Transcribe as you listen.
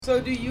So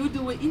do you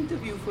do an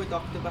interview for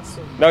Dr.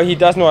 Basson? No, he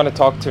doesn't want to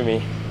talk to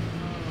me.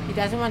 He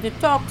doesn't want to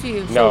talk to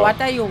you. No.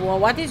 So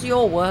what is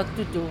your work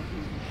to do?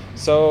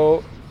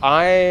 So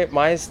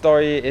my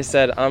story is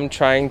that I'm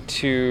trying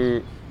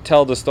to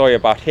tell the story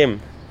about him.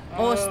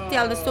 Or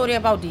tell the story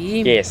about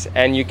him. Yes,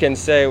 and you can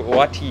say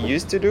what he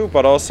used to do,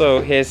 but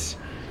also his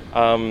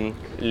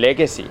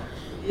legacy.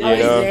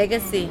 His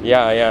legacy.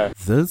 Yeah.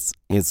 This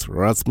is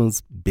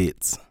Rasmus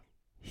Bits.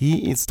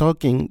 He is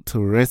talking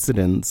to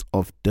residents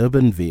of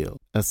Durbanville,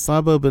 a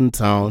suburban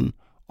town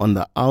on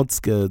the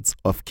outskirts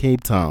of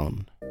Cape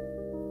Town.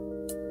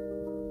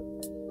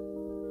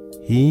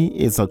 He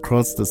is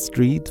across the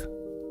street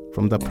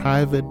from the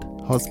private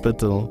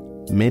hospital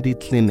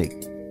Mediclinic.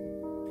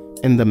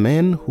 And the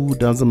man who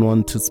doesn't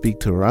want to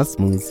speak to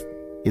Rasmus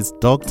is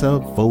Dr.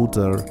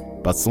 Wouter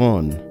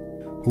Basson,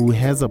 who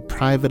has a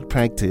private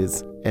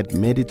practice at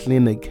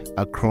Mediclinic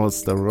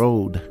across the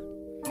road.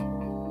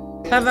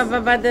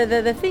 But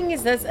the thing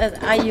is this,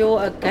 are you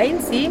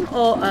against him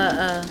or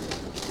is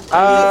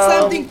it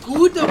something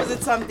good or is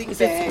it something is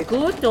bad? it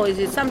good or is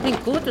it something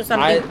good or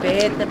something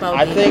bad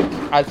about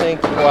him? I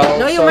think well.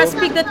 No, you must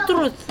speak the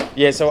truth.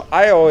 Yeah, so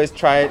I always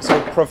try,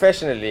 so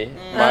professionally,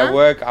 my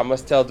work, I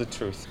must tell the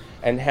truth.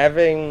 And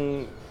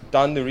having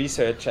done the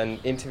research and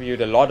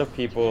interviewed a lot of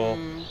people,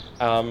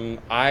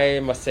 I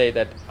must say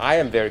that I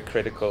am very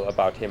critical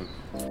about him.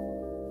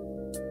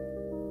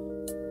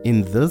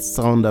 In this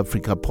Sound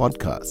Africa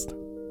podcast,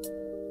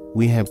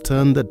 we have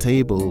turned the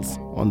tables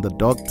on the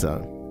doctor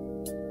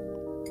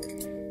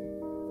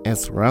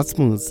as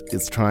Rasmus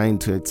is trying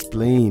to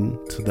explain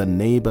to the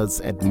neighbors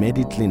at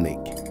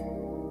Mediclinic.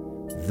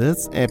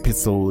 This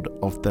episode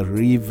of the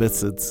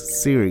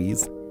Revisits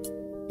series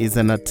is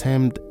an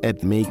attempt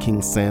at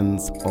making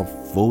sense of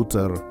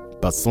Wouter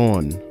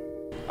Basson.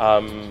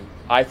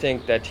 I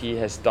think that he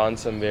has done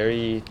some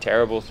very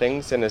terrible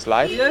things in his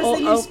life. Yes,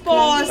 in his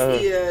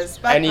past years.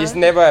 But And he's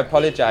never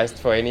apologized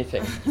for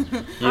anything.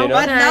 You know?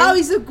 But now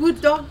he's a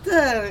good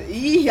doctor.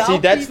 He helped See,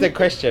 that's the people.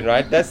 question,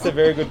 right? That's the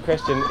very good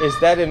question. Is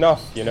that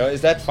enough?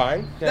 Is that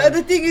fine? No,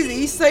 the thing is,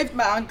 he saved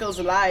my uncle's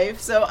life,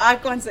 so I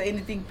can't say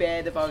anything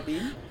bad about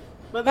him.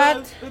 But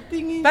the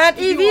thing is, But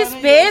if he's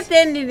bad,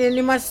 then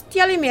you must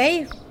tell him,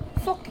 hey,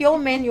 fuck you,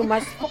 man. You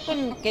must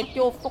fucking get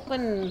your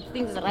fucking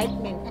things right,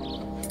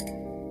 man.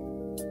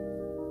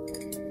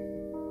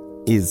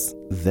 Is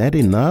that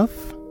enough?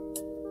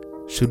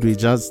 Should we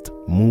just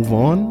move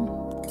on?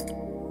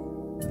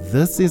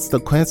 This is the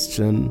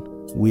question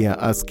we are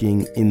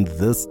asking in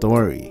this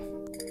story.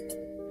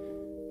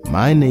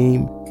 My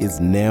name is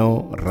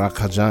Neo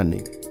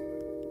Rakajani.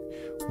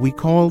 We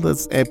call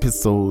this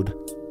episode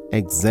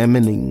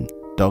Examining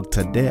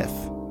Dr.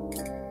 Death.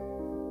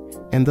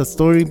 And the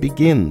story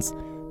begins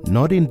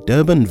not in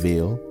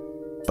Durbanville,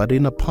 but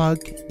in a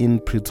park in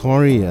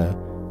Pretoria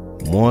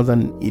more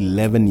than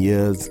 11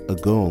 years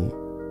ago.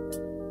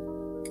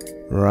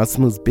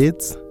 Rasmus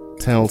Bits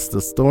tells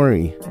the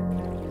story.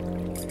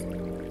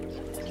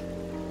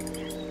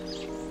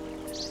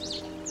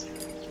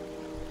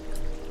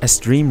 A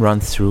stream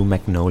runs through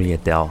Magnolia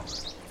Dell,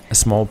 a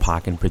small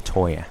park in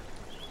Pretoria.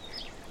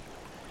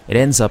 It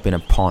ends up in a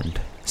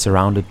pond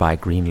surrounded by a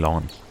green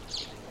lawn.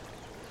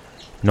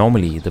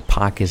 Normally, the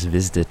park is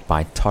visited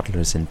by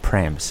toddlers in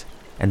prams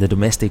and the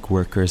domestic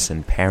workers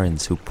and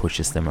parents who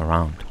pushes them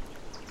around.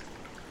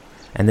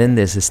 And then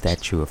there's a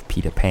statue of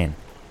Peter Pan.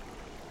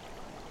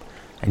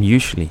 And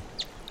usually,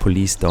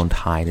 police don't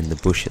hide in the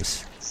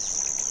bushes.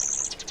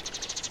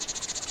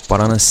 But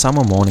on a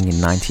summer morning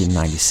in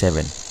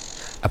 1997,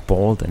 a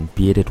bald and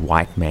bearded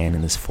white man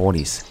in his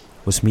 40s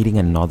was meeting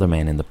another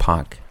man in the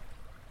park.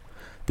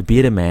 The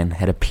bearded man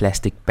had a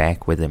plastic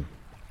bag with him.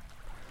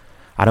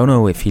 I don't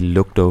know if he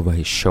looked over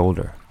his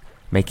shoulder,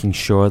 making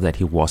sure that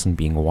he wasn't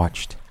being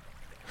watched.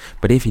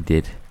 But if he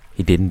did,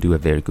 he didn't do a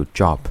very good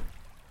job.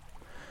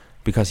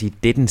 Because he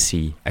didn't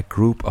see a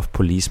group of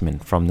policemen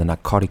from the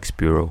Narcotics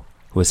Bureau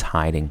who was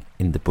hiding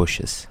in the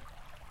bushes.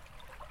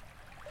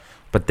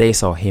 But they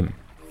saw him,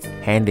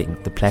 handing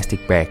the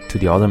plastic bag to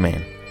the other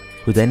man,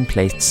 who then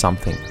placed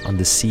something on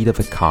the seat of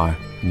a car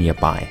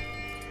nearby.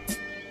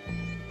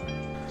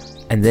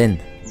 And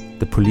then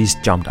the police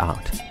jumped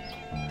out.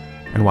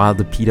 And while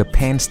the Peter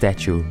Pan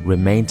statue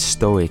remained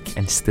stoic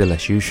and still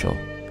as usual,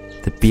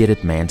 the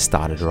bearded man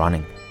started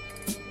running.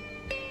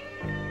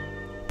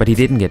 But he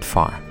didn't get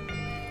far.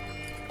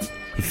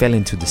 He fell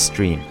into the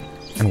stream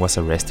and was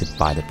arrested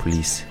by the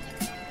police.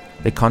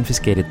 They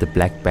confiscated the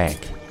black bag,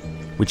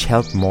 which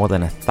held more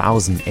than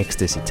 1,000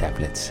 ecstasy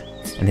tablets,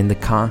 and in the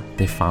car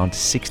they found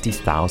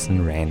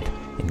 60,000 rand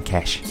in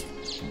cash.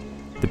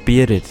 The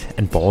bearded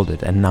and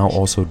balded and now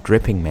also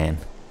dripping man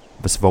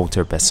was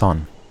Wouter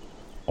Basson,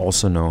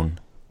 also known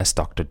as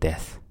Dr.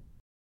 Death.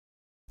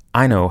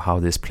 I know how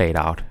this played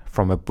out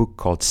from a book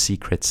called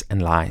Secrets and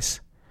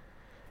Lies.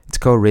 It's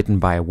co-written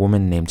by a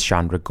woman named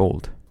Chandra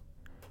Gold.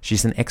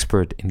 She's an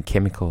expert in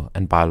chemical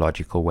and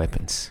biological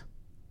weapons.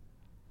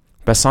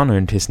 Basson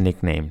earned his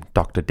nickname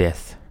Dr.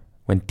 Death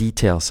when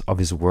details of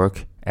his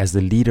work as the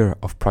leader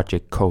of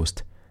Project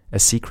Coast, a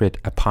secret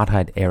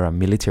apartheid-era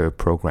military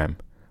program,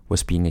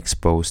 was being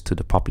exposed to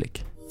the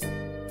public.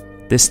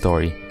 This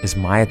story is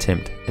my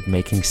attempt at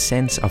making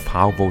sense of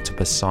how Wouter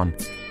Basson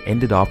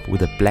ended up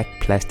with a black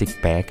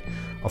plastic bag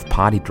of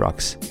party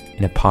drugs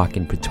in a park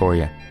in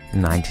Pretoria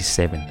in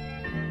 1997.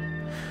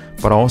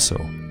 But also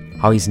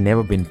how he's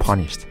never been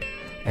punished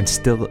and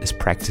still is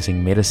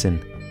practicing medicine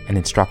and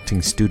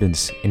instructing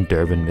students in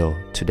Durbanville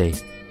today.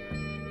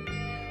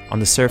 On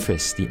the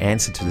surface, the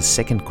answer to the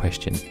second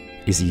question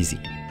is easy.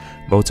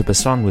 Wouter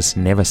Basson was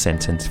never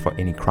sentenced for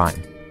any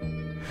crime.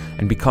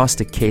 And because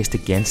the case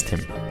against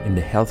him in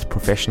the Health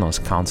Professionals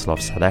Council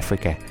of South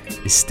Africa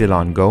is still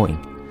ongoing,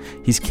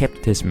 he's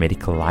kept his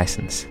medical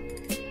license.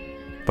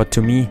 But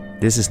to me,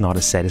 this is not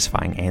a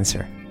satisfying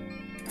answer.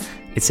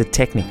 It's a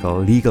technical,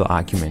 legal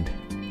argument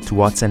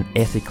towards an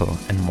ethical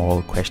and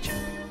moral question.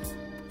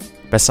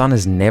 Basson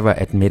has never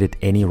admitted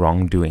any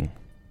wrongdoing.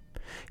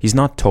 He's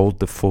not told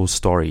the full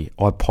story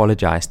or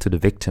apologized to the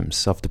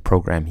victims of the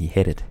program he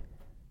headed.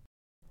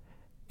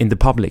 In the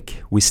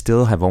public, we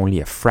still have only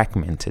a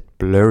fragmented,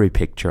 blurry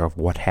picture of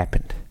what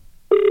happened.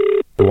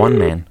 The one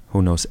man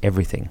who knows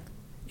everything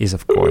is,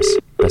 of course,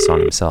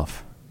 Basson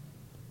himself.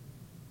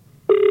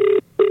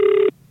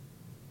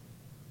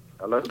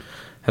 Hello?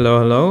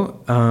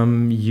 Hello.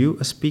 You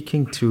are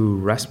speaking to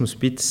Rasmus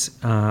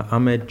Spitz.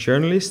 I'm a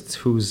journalist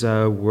who's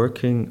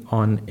working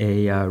on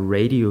a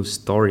radio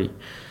story.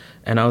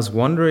 And I was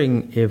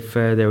wondering if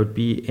there would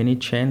be any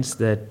chance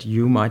that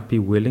you might be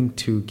willing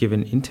to give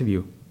an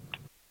interview.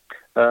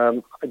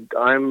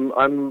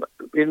 I'm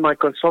in my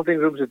consulting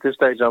rooms at this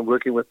stage. I'm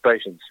working with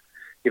patients.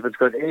 If it's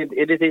got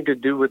anything to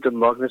do with the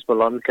Magnus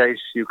Malan case,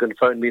 you can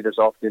phone me this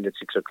afternoon at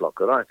 6 o'clock,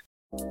 all right?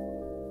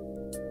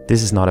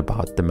 This is not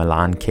about the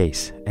Malan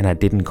case, and I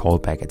didn't call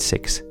back at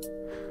 6.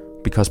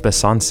 Because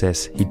Basson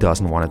says he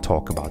doesn't want to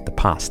talk about the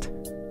past.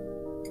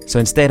 So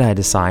instead I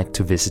decide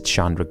to visit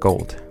Chandra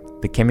Gold,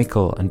 the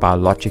chemical and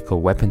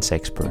biological weapons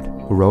expert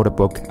who wrote a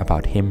book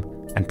about him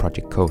and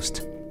Project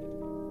Coast.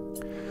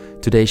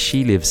 Today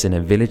she lives in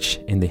a village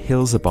in the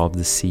hills above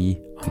the sea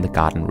on the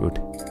Garden Route.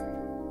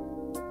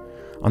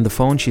 On the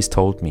phone she's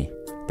told me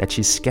that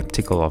she's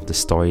skeptical of the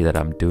story that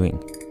I'm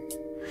doing.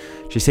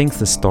 She thinks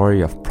the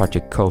story of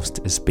Project Coast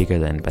is bigger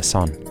than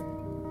Basson.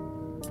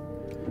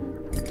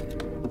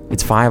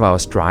 It's 5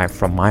 hours drive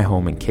from my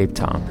home in Cape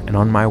Town, and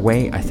on my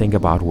way I think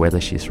about whether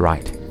she's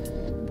right.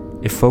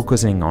 If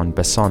focusing on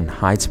Basson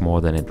hides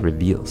more than it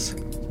reveals.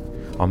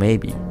 Or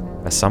maybe,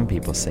 as some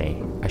people say,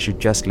 I should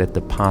just let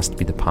the past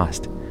be the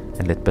past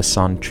and let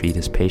Basson treat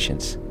his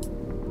patients.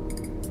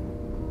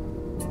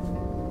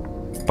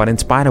 But in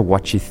spite of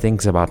what she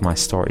thinks about my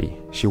story,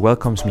 she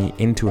welcomes me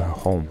into her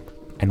home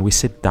and we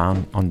sit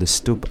down on the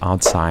stoep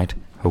outside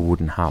her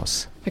wooden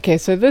house. Okay,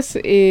 so this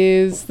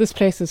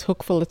place is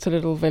Hookville. It's a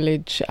little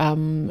village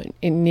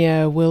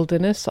near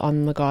Wilderness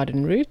on the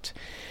Garden Route.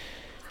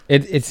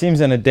 It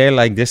seems on a day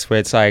like this where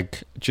it's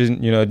like,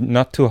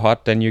 not too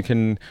hot, then you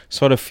can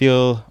sort of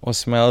feel or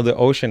smell the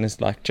ocean is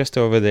like just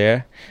over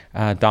there,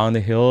 down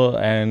the hill,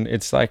 and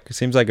it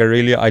seems like a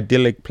really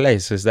idyllic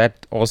place. Is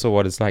that also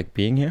what it's like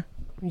being here?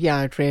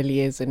 Yeah, it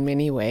really is in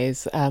many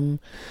ways.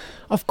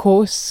 Of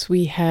course,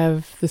 we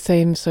have the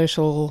same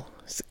social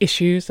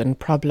issues and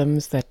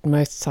problems that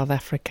most South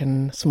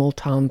African small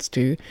towns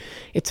do.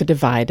 It's a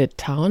divided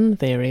town.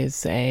 There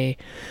is a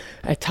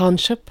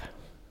township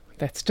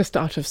that's just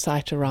out of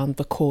sight around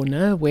the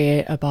corner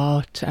where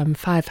about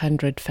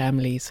 500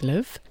 families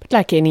live. But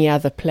like any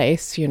other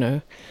place,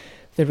 the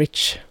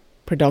rich,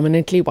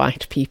 predominantly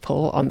white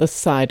people on this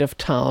side of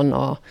town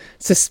are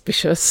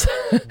suspicious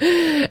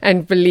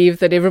and believe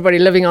that everybody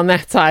living on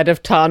that side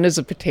of town is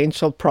a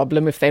potential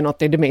problem if they're not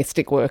their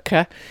domestic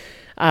worker.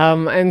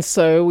 And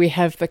so we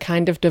have the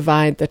kind of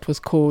divide that was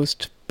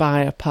caused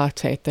by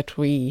apartheid that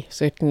we,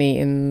 certainly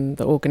in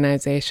the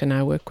organization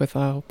I work with,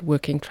 are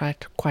working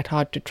quite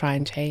hard to try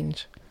and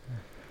change.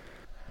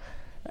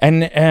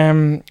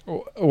 And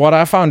what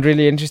I found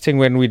really interesting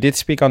when we did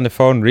speak on the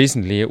phone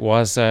recently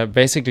was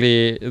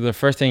basically the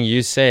first thing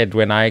you said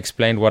when I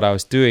explained what I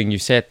was doing. You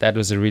said that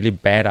was a really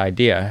bad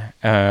idea.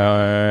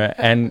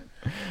 And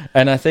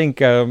I think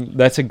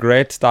that's a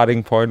great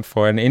starting point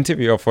for an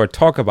interview or for a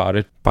talk about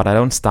it. But I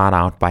don't start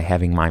out by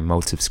having my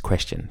motives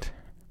questioned.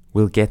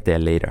 We'll get there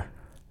later.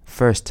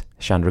 First,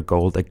 Chandra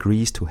Gold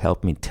agrees to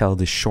help me tell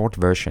the short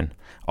version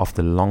of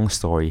the long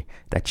story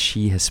that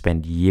she has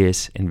spent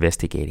years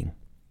investigating.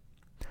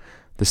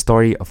 The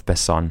story of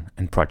Basson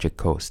and Project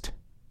Coast.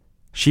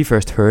 She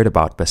first heard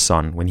about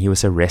Basson when he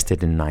was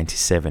arrested in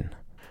 1997.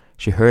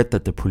 She heard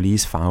that the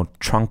police found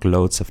trunk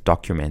loads of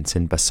documents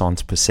in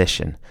Basson's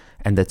possession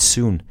and that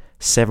soon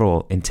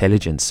several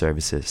intelligence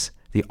services,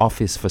 the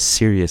Office for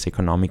Serious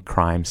Economic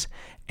Crimes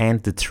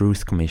and the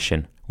Truth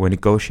Commission were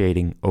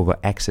negotiating over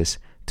access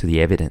to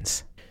the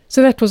evidence.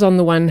 So that was on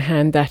the one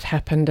hand that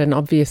happened, and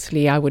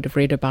obviously I would have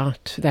read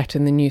about that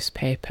in the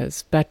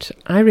newspapers. But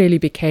I really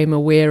became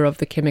aware of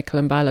the chemical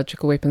and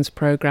biological weapons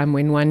program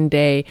when one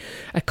day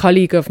a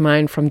colleague of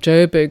mine from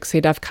Joburg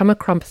said, I've come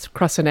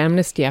across an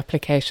amnesty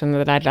application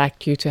that I'd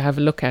like you to have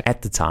a look at.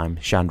 At the time,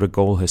 Chandra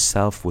Gold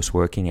herself was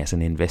working as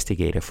an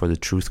investigator for the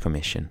Truth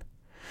Commission.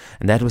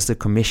 and that was the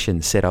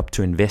commission set up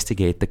to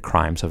investigate the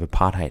crimes of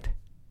apartheid.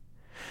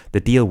 The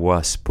deal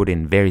was, put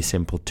in very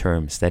simple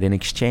terms, that in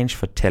exchange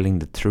for telling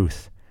the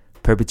truth,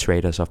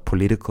 perpetrators of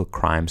political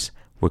crimes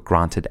were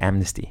granted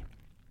amnesty.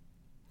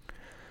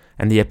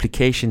 And the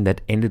application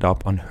that ended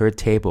up on her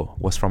table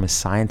was from a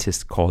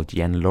scientist called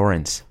Jan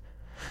Lawrence,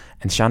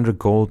 and Chandra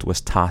Gold was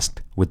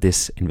tasked with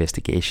this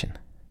investigation.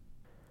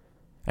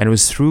 And it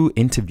was through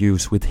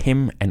interviews with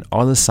him and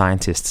other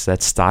scientists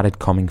that started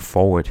coming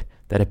forward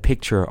that a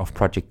picture of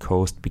Project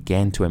Coast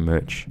began to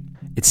emerge.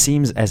 It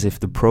seems as if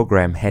the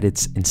program had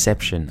its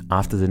inception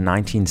after the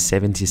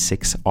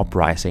 1976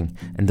 uprising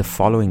and the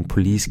following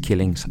police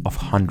killings of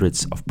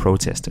hundreds of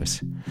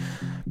protesters,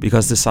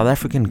 because the South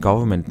African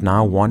government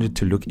now wanted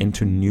to look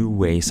into new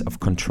ways of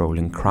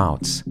controlling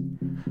crowds.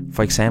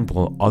 For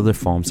example, other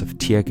forms of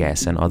tear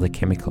gas and other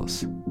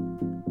chemicals.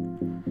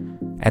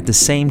 At the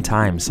same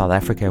time, South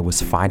Africa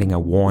was fighting a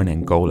war in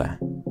Angola.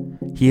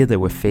 Here they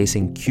were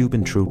facing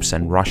Cuban troops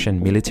and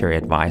Russian military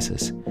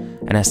advisors,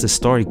 and as the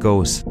story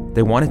goes,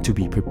 they wanted to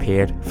be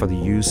prepared for the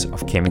use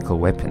of chemical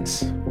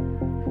weapons.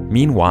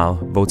 Meanwhile,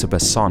 Wouter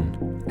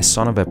Basson, a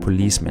son of a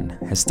policeman,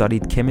 has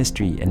studied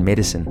chemistry and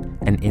medicine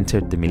and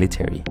entered the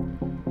military.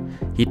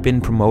 He'd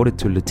been promoted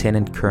to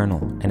lieutenant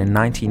colonel, and in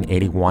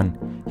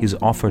 1981 he was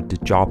offered the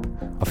job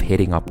of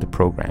heading up the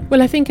program.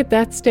 Well, I think at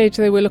that stage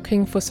they were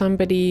looking for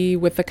somebody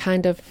with the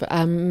kind of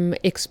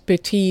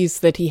expertise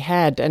that he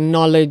had and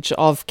knowledge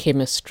of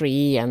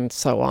chemistry and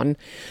so on.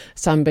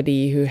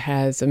 Somebody who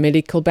has a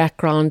medical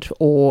background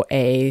or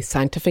a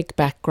scientific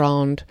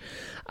background,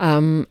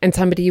 and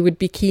somebody who would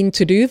be keen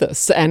to do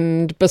this.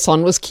 And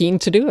Basson was keen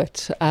to do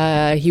it.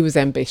 He was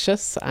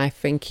ambitious. I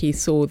think he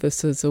saw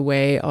this as a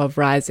way of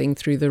rising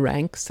through the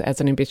ranks, as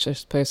an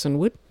ambitious person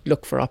would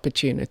look for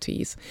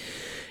opportunities.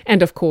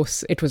 And of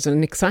course, it was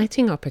an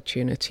exciting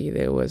opportunity.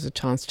 There was a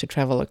chance to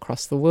travel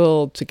across the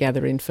world to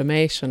gather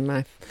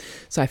information.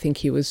 So I think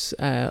he was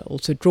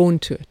also drawn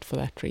to it for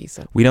that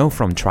reason. We know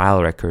from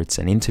trial records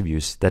and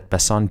interviews that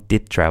Basson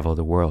did travel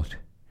the world.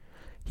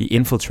 He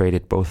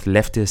infiltrated both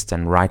leftist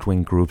and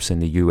right-wing groups in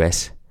the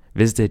US,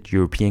 visited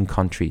European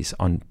countries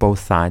on both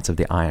sides of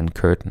the Iron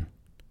Curtain.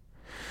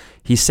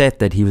 He said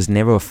that he was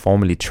never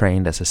formally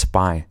trained as a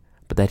spy,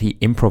 but that he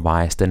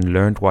improvised and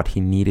learned what he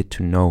needed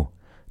to know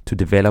to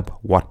develop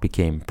what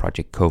became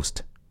Project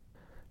Coast.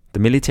 The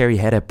military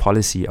had a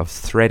policy of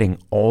threading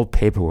all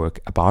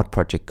paperwork about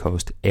Project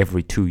Coast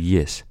every 2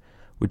 years,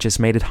 which has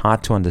made it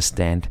hard to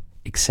understand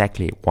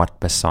exactly what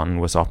Basson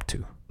was up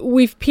to.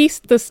 We've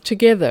pieced this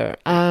together,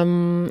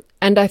 and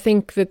I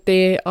think that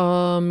there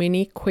are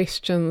many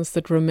questions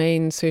that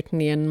remain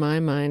certainly in my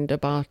mind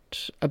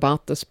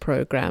about this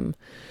program.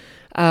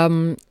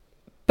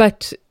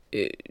 But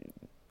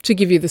to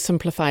give you the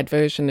simplified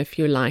version, if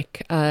you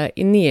like,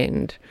 in the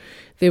end,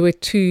 there were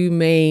two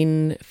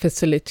main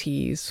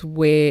facilities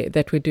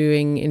that were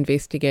doing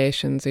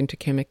investigations into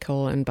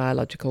chemical and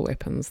biological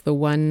weapons. The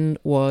one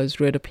was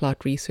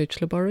Roodeplaat Research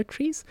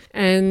Laboratories,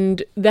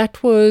 and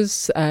that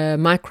was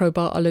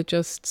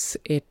microbiologists,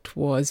 it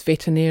was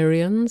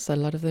veterinarians, a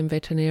lot of them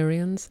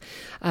veterinarians,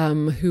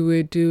 who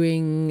were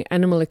doing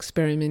animal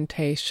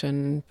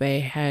experimentation. They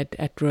had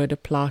at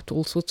Roodeplaat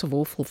all sorts of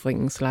awful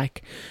things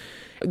like,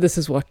 this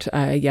is what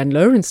Jan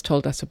Lawrence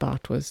told us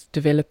about, was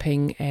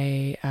developing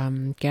a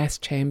gas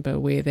chamber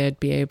where they'd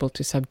be able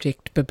to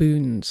subject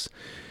baboons,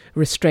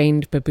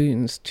 restrained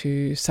baboons,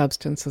 to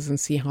substances and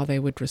see how they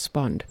would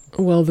respond.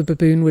 Well, the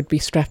baboon would be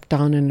strapped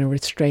down in a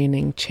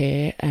restraining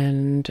chair,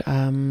 and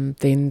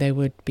then they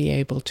would be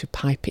able to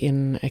pipe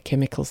in a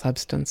chemical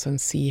substance and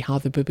see how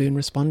the baboon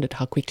responded,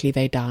 how quickly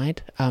they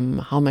died,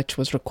 how much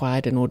was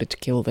required in order to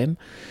kill them,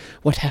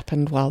 what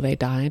happened while they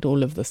died,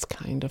 all of this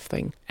kind of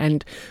thing.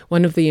 And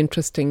one of the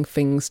interesting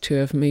things to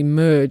have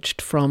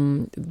emerged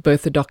from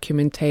both the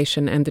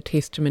documentation and the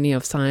testimony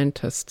of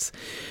scientists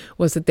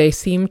was that they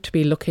seemed to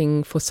be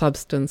looking for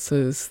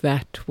substances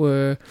that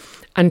were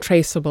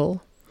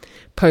untraceable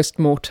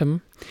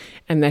post-mortem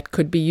and that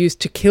could be used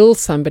to kill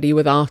somebody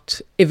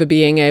without ever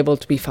being able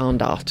to be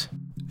found out.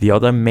 The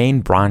other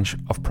main branch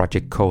of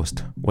Project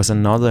Coast was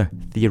another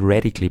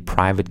theoretically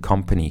private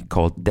company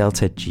called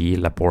Delta G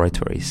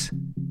Laboratories.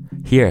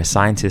 Here,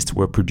 scientists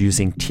were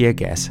producing tear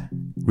gas,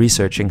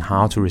 researching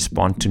how to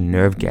respond to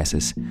nerve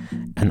gases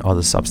and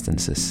other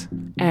substances.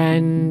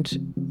 And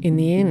in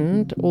the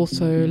end,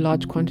 also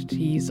large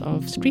quantities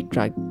of street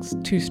drugs,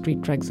 two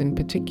street drugs in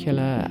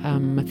particular,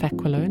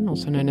 methaqualone,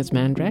 also known as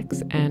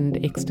Mandrax, and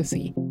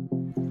ecstasy.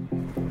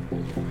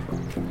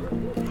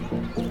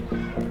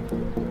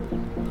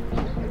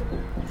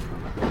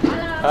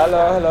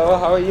 Hello,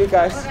 how are you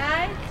guys?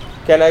 Alright.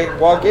 Can I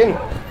walk in?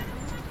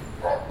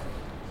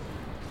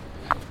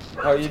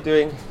 How are you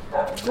doing?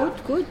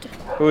 Good.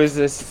 Who is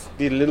this?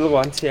 The little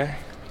ones here?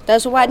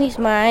 This one is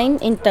mine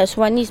and this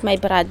one is my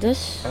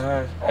brother's.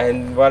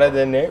 And what are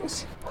their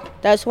names?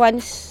 This one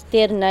is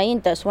Ternay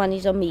and this one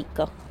is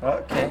Amika.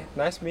 Okay,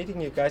 nice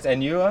meeting you guys.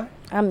 And you are?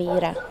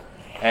 Amira.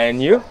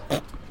 And you?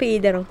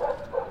 Pedro.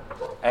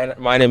 And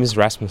my name is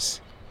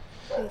Rasmus.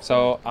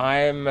 So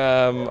I'm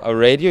a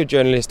radio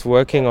journalist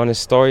working on a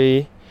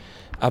story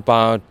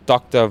about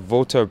Dr.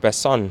 Wouter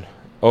Besson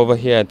over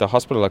here at the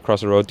hospital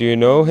across the road. Do you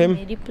know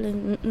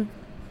him?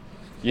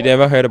 You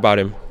never heard about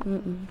him?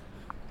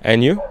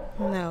 And you?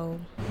 No.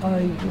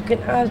 You can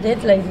ask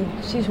that lady.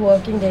 She's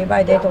working there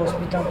by that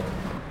hospital.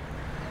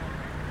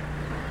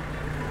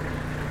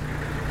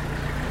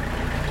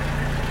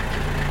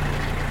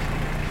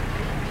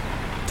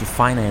 To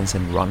finance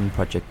and run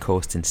Project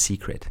Coast in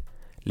secret,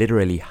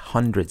 literally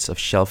hundreds of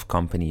shelf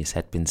companies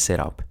had been set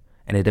up,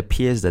 and it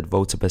appears that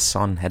Wouter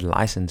Besson had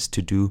license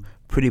to do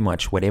pretty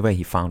much whatever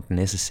he found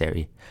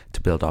necessary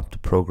to build up the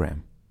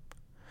program.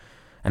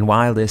 And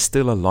while there's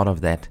still a lot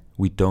of that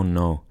we don't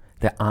know,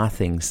 there are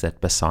things that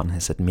Besson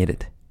has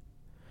admitted.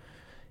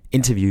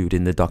 Interviewed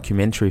in the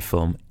documentary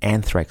film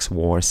Anthrax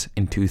Wars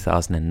in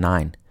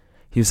 2009,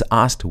 he was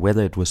asked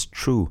whether it was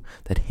true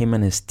that him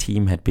and his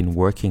team had been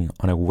working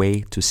on a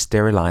way to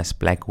sterilize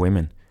black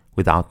women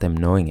without them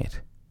knowing it.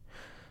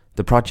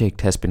 The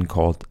project has been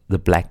called the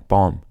Black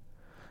Bomb,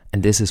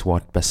 and this is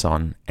what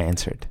Besson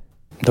answered.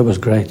 That was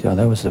great, yeah.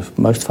 That was the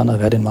most fun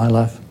I've had in my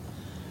life.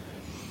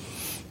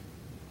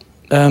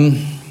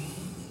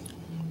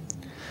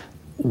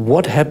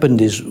 What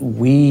happened is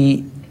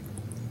we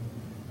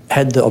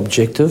had the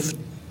objective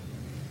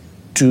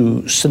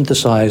to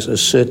synthesize a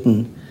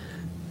certain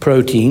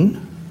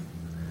protein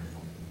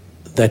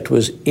that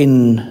was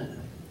in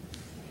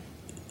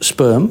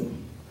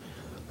sperm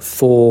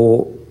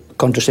for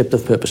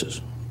contraceptive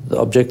purposes. The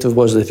objective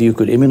was that if you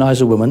could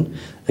immunize a woman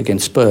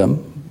against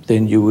sperm,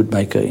 then you would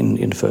make her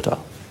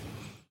infertile.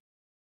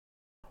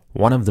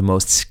 One of the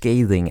most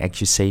scathing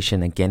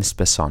accusations against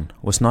Besson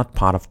was not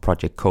part of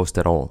Project Coast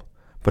at all,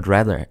 but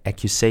rather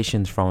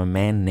accusations from a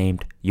man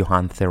named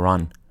Johan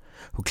Theron,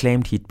 who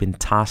claimed he'd been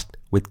tasked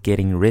with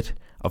getting rid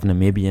of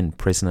Namibian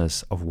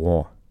prisoners of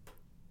war.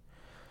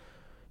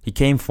 He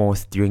came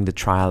forth during the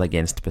trial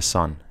against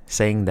Besson,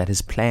 saying that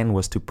his plan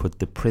was to put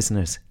the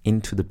prisoners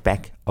into the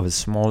back of a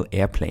small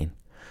airplane,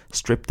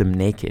 strip them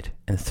naked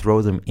and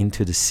throw them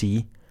into the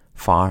sea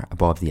far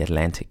above the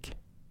Atlantic.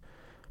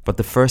 But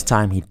the first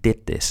time he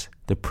did this,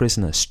 the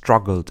prisoner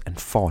struggled and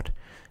fought,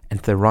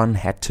 and Theron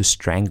had to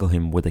strangle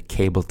him with a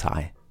cable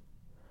tie.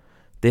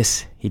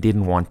 This he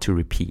didn't want to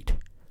repeat,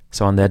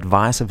 so on the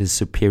advice of his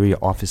superior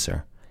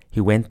officer, he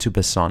went to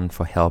Besson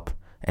for help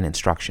and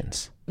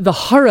instructions. The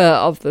horror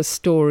of the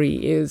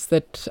story is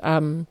that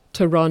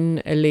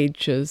Theron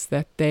alleges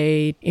that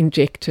they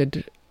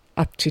injected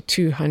up to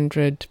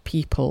 200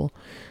 people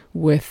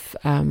with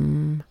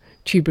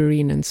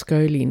tuberine and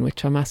scoline,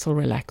 which are muscle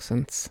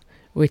relaxants,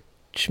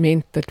 which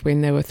meant that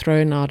when they were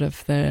thrown out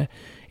of the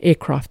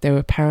aircraft, they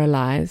were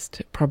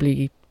paralyzed,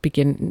 probably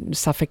begin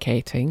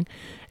suffocating,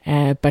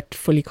 but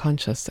fully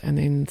conscious, and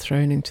then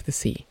thrown into the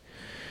sea.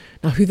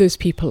 Now, who those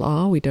people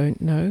are, we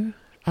don't know.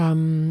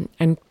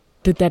 And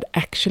did that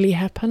actually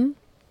happen?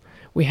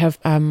 We have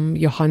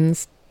Johan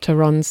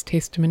Theron's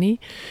testimony,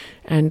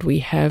 and we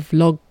have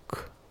log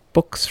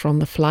books from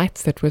the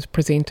flights that was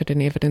presented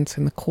in evidence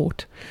in the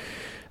court.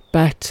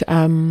 But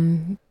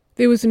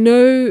there was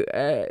no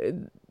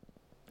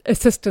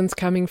assistance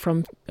coming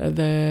from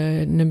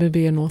the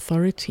Namibian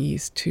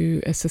authorities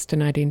to assist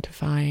in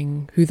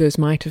identifying who those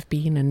might have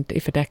been and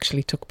if it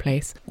actually took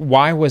place.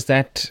 Why was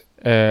that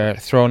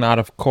thrown out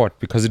of court?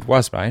 Because it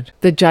was, right?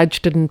 The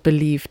judge didn't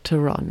believe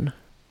Theron.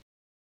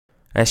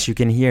 As you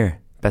can hear,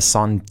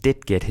 Besson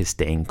did get his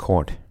day in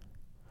court,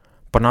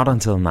 but not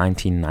until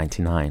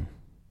 1999.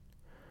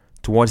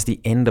 Towards the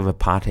end of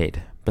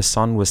apartheid,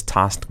 Besson was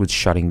tasked with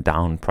shutting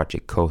down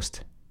Project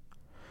Coast.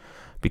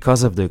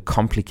 Because of the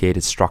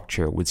complicated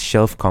structure with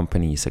shelf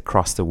companies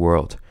across the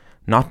world,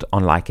 not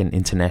unlike an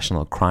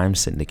international crime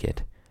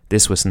syndicate,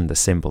 this wasn't a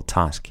simple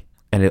task.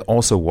 And it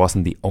also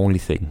wasn't the only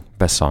thing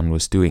Besson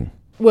was doing.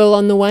 Well,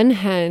 on the one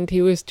hand,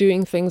 he was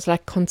doing things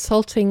like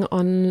consulting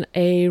on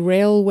a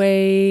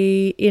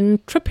railway in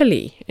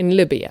Tripoli, in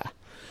Libya.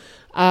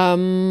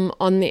 On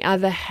the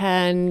other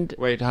hand...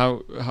 Wait,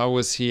 how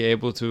was he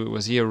able to...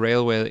 Was he a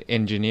railway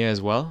engineer as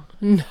well?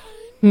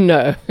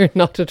 No,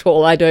 not at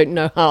all. I don't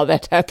know how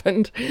that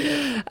happened.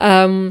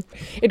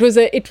 It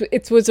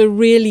was a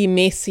really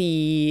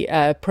messy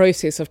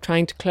process of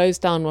trying to close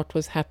down what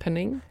was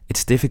happening.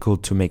 It's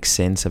difficult to make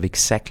sense of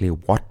exactly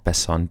what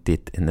Besson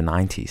did in the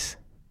 90s.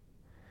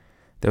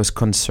 There was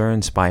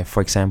concerns by, for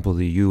example,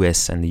 the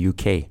US and the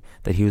UK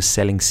that he was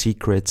selling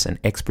secrets and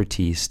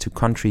expertise to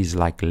countries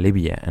like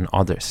Libya and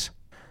others,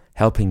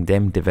 helping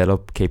them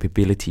develop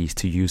capabilities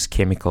to use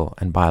chemical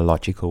and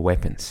biological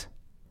weapons.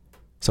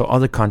 So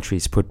other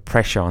countries put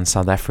pressure on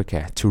South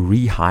Africa to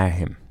rehire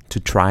him, to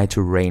try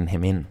to rein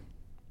him in.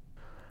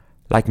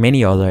 Like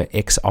many other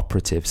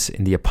ex-operatives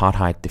in the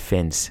apartheid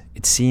defense,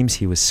 it seems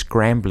he was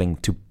scrambling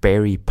to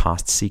bury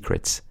past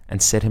secrets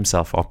and set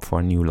himself up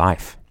for a new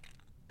life.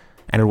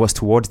 And it was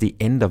towards the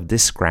end of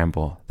this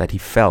scramble that he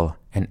fell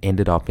and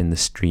ended up in the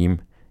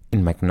stream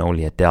in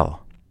Magnolia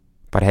Dell.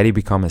 But had he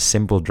become a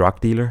simple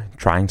drug dealer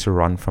trying to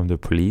run from the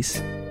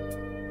police?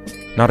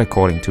 Not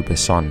according to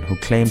Besson, who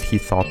claimed he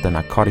thought the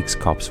narcotics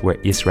cops were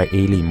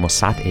Israeli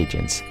Mossad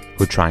agents who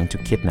were trying to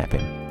kidnap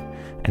him.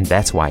 And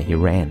that's why he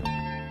ran.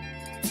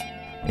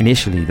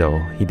 Initially, though,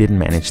 he didn't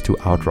manage to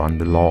outrun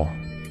the law,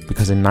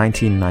 because in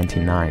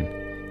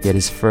 1999, he had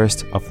his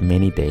first of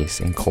many days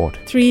in court.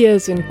 3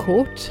 years in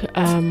court,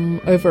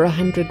 over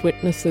 100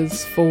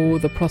 witnesses for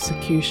the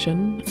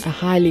prosecution, a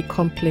highly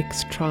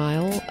complex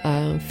trial,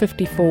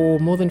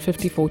 more than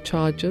 54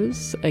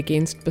 charges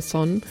against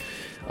Basson,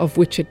 of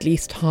which at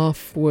least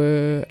half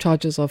were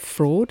charges of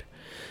fraud.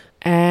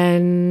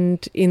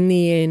 And in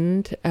the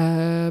end,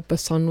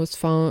 Basson was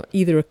found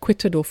either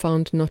acquitted or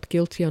found not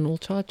guilty on all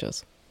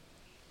charges.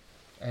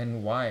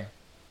 And why?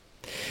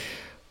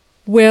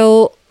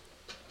 Well,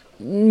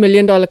 $1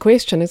 million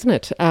question, isn't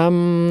it?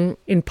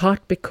 In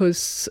part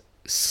because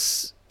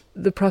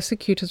the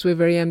prosecutors were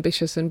very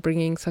ambitious in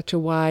bringing such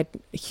a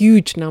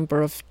huge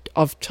number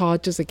of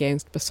charges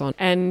against Basson.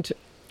 And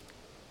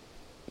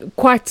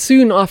quite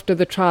soon after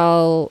the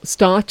trial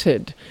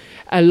started,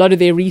 a lot of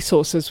their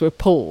resources were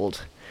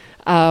pulled.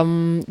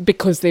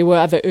 Because there were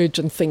other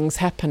urgent things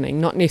happening,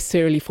 not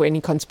necessarily for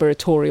any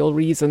conspiratorial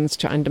reasons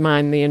to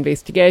undermine the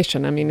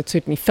investigation. I mean, it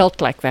certainly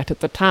felt like that at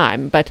the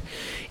time, but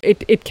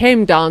it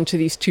came down to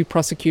these two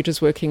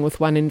prosecutors working with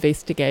one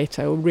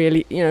investigator,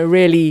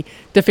 really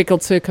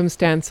difficult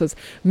circumstances,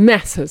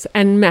 masses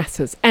and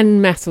masses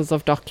and masses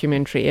of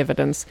documentary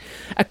evidence,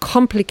 a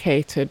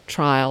complicated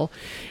trial.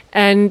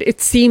 And it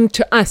seemed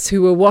to us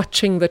who were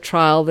watching the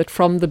trial that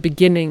from the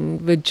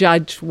beginning, the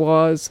judge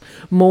was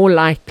more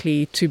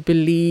likely to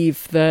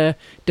believe the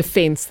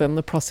defense than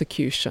the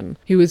prosecution.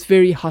 He was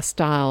very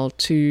hostile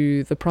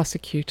to the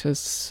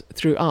prosecutors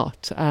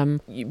throughout,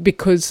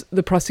 because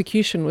the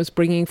prosecution was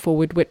bringing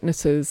forward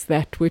witnesses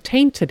that were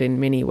tainted in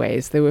many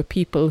ways. There were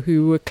people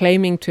who were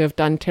claiming to have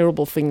done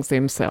terrible things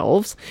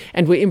themselves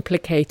and were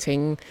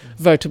implicating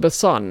Wouter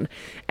Basson.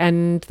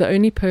 And the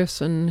only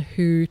person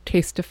who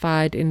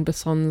testified in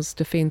Basson's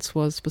defense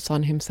was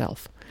Basson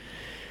himself.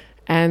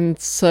 And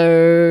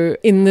so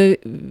in the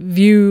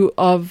view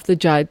of the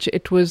judge,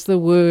 it was the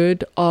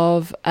word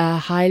of a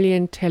highly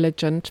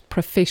intelligent,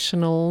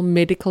 professional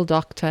medical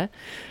doctor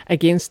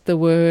against the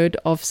word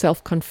of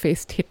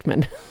self-confessed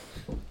hitman.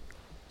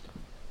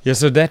 Yeah,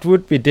 so that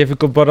would be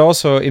difficult, but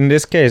also in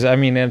this case, I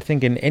mean, I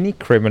think in any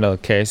criminal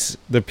case,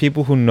 the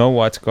people who know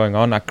what's going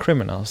on are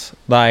criminals.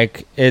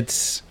 Like,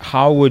 it's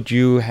how would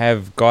you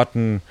have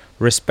gotten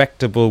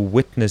respectable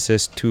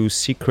witnesses to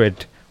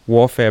secret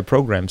warfare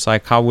programs?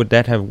 Like, how would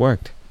that have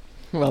worked?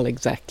 Well,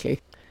 exactly.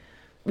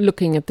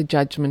 Looking at the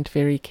judgment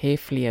very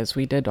carefully as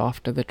we did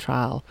after the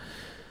trial,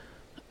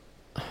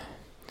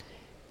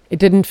 it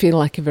didn't feel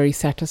like a very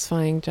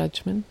satisfying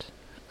judgment.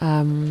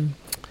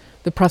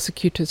 The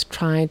prosecutors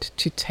tried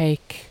to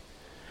take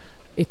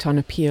it on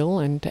appeal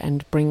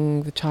and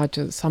bring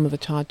some of the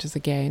charges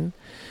again.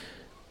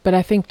 But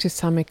I think to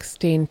some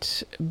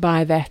extent,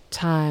 by that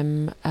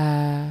time,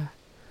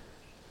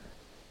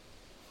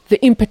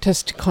 the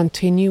impetus to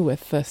continue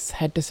with this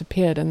had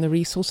disappeared and the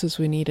resources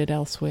were needed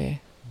elsewhere.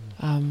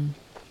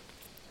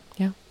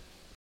 Yeah.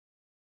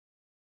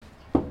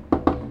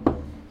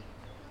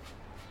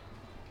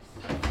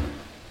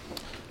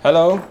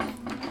 Hello.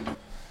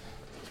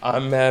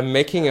 I'm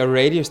making a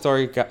radio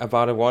story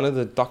about one of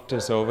the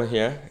doctors over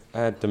here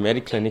at the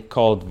Mediclinic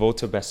called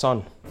Wouter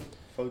Basson.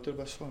 Wouter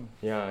Basson?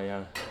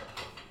 Yeah.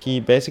 He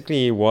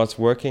basically was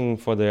working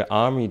for the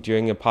army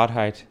during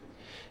apartheid,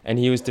 and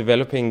he was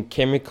developing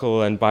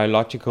chemical and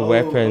biological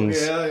weapons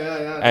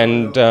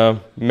and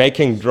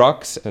making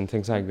drugs and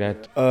things like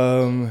that.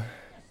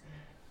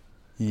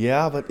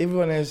 Yeah, but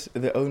everyone has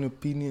their own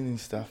opinion and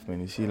stuff,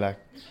 man. You see, like,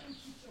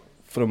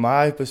 from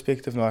my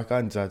perspective, no, I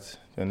can't judge,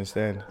 you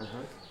understand?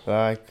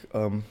 Like,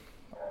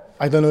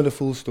 I don't know the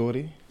full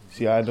story.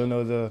 See, I don't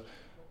know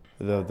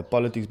the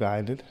politics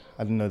behind it.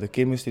 I don't know the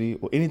chemistry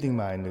or anything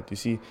behind it, you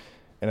see.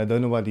 And I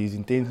don't know what his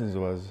intentions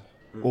was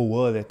or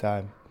were at that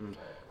time.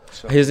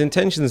 So his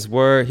intentions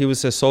were, he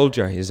was a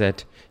soldier, he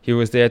said. He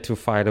was there to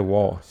fight a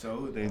war.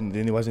 So then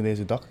he wasn't there as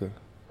a doctor.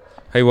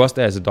 He was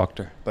there as a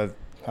doctor. But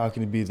how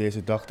can he be there as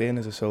a doctor and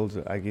as a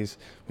soldier? I guess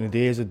when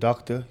you're there as a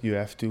doctor, you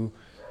have to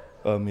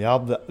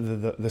help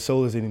the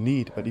soldiers in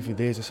need. But if you're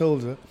there as a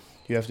soldier,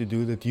 you have to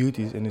do the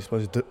duties and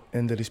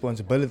the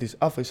responsibilities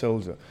of a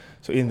soldier.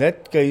 So in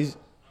that case,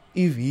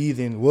 if he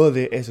then were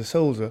there as a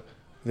soldier,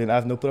 then I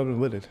have no problem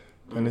with it.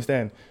 You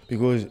understand?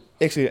 Because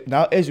actually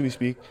now as we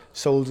speak,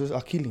 soldiers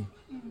are killing.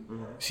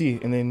 See,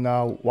 and then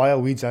now why are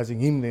we judging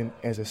him then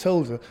as a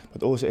soldier,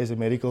 but also as a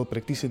medical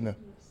practitioner?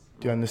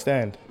 Do you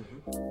understand?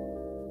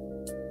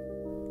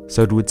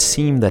 So it would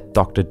seem that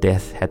Dr.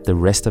 Death had the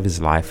rest of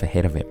his life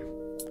ahead of him,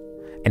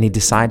 and he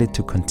decided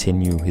to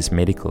continue his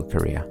medical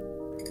career.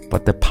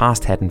 But the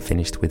past hadn't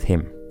finished with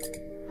him.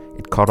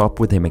 It caught up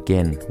with him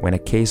again when a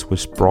case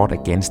was brought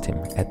against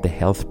him at the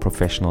Health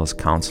Professionals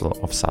Council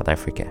of South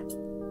Africa.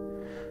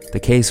 The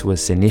case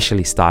was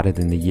initially started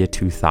in the year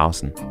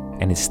 2000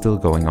 and is still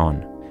going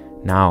on,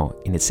 now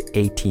in its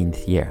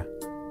 18th year.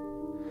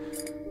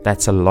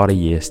 That's a lot of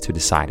years to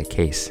decide a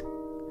case.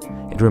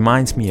 It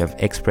reminds me of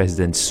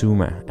ex-President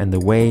Zuma and the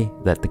way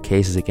that the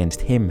cases against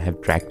him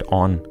have dragged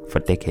on for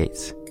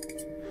decades.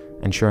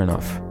 And sure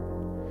enough,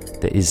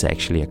 there is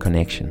actually a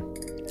connection.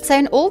 So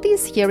in all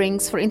these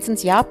hearings, for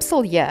instance, Jaap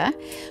Silje,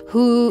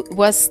 who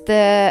was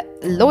the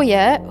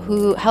lawyer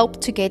who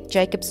helped to get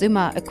Jacob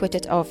Zuma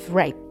acquitted of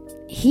rape,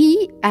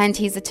 he and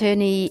his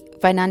attorney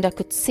Wynanda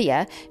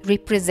Coetzee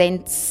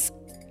represents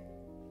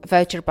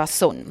Wouter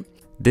Basson.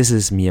 This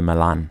is Mia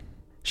Malan.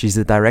 She's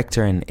the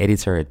director and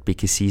editor at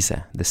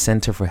Bikisisa, the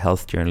Center for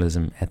Health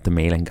Journalism at the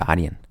Mail and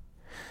Guardian.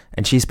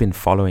 And she's been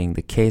following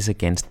the case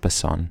against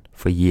Basson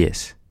for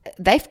years.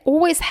 They've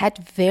always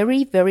had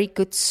very, very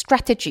good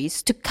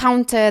strategies to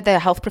counter the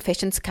Health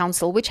Professions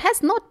Council, which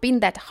has not been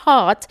that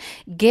hard,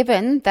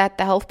 given that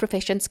the Health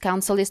Professions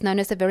Council is known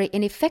as a very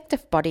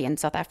ineffective body in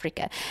South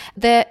Africa.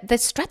 The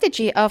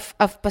strategy of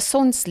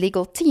Basson's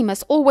legal team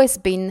has always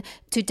been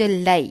to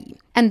delay.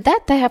 And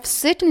that they have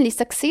certainly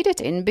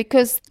succeeded in,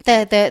 because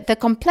the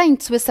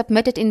complaints were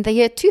submitted in the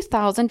year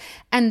 2000,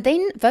 and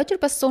then Wouter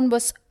Basson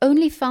was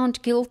only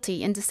found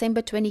guilty in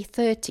December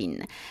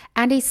 2013,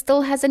 and he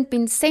still hasn't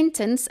been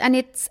sentenced, and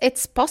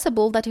it's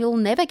possible that he'll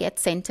never get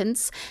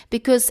sentenced,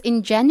 because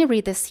in January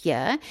this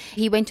year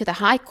he went to the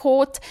High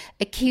Court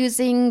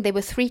there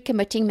were 3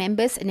 committee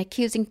members, and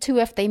accusing 2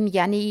 of them,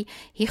 Yanni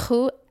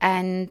Higu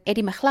and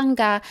Eddie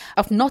Mhlanga,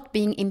 of not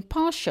being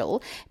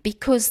impartial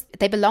because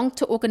they belong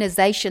to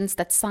organizations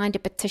that signed a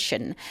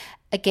petition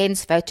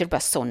against Wouter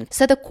Basson.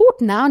 So the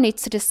court now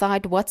needs to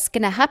decide what's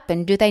going to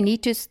happen. Do they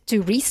need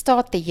to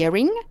restart the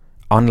hearing?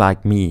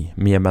 Unlike me,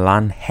 Mia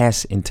Malan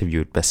has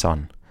interviewed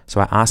Basson,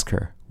 so I asked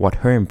her what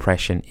her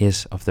impression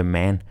is of the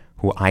man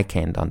who I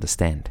can't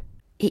understand.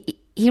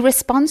 He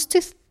responds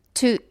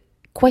to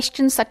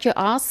questions that you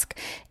ask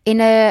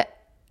in a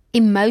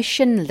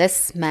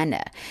emotionless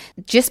manner.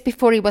 Just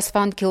before he was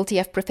found guilty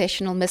of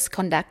professional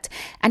misconduct,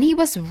 and he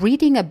was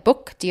reading a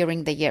book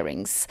during the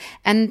hearings,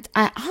 and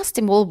I asked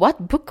him, well,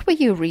 what book were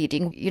you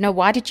reading?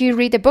 Why did you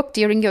read a book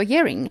during your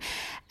hearing?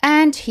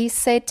 And he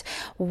said,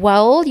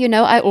 well,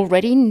 I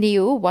already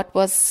knew what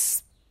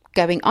was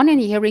going on in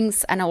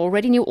hearings, and I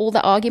already knew all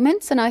the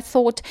arguments, and I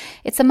thought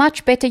it's a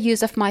much better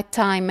use of my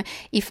time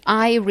if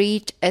I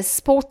read a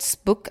sports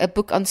book, a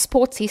book on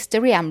sports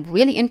history. I'm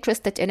really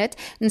interested in it,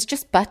 and it's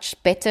just much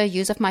better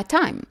use of my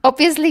time.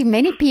 Obviously,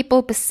 many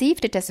people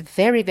perceived it as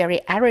very,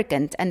 very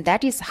arrogant, and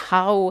that is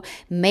how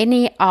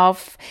many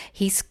of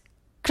his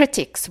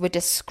critics would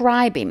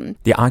describe him.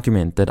 The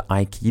argument that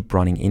I keep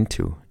running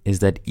into is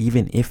that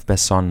even if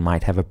Basson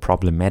might have a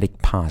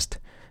problematic past,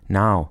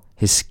 now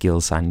his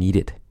skills are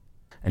needed.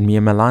 And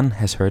Mia Malan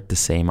has heard the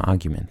same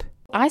argument.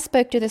 I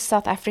spoke to the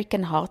South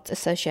African Heart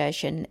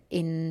Association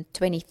in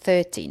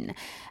 2013,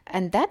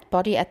 and that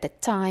body at the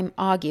time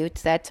argued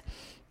that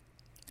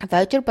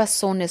Wouter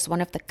Basson is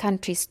one of the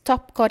country's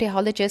top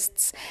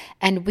cardiologists,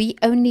 and at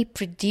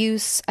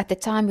the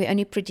time we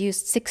only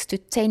produced 6 to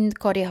 10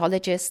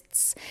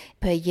 cardiologists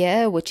per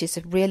year, which is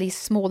a really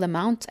small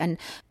amount,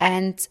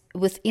 and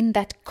within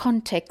that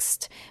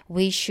context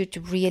we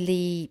should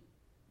really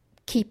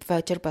keep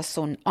Wouter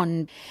Basson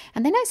on.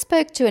 And then I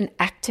spoke to an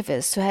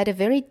activist who had a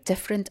very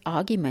different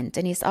argument,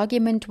 and his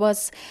argument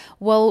was,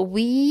 well,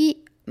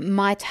 we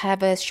might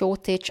have a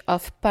shortage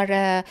of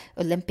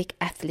para-Olympic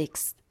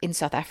athletes in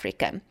South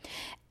Africa.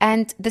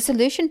 And the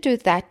solution to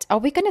that, are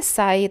we going to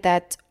say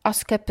that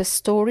Oscar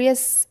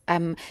Pistorius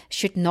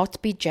should not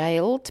be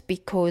jailed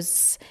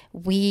because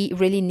we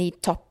really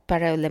need top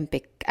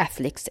Paralympic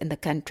athletes in the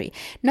country?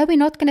 No, we're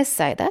not going to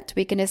say that.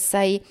 We're going to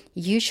say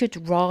you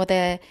should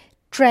rather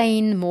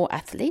train more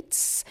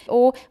athletes,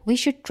 or we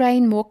should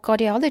train more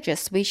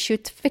cardiologists. We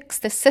should fix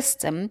the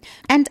system.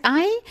 And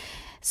I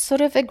sort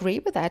of agree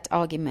with that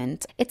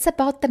argument. It's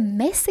about the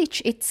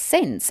message it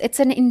sends. It's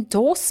an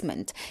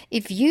endorsement.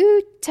 If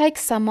you take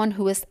someone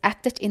who has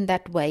acted in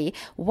that way,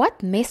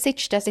 what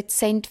message does it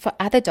send for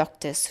other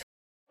doctors?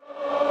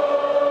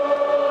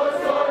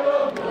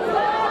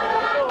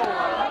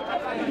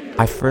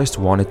 I first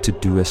wanted to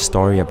do a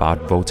story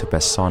about Wouter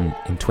Basson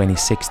in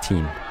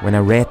 2016 when I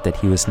read that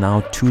he was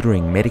now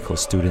tutoring medical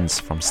students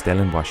from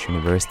Stellenbosch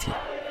University.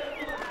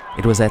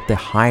 It was at the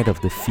height of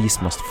the Fees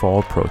Must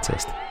Fall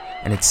protest,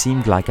 and it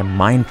seemed like a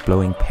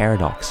mind-blowing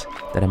paradox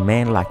that a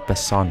man like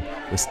Basson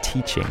was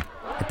teaching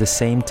at the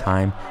same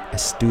time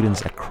as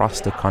students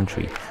across the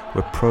country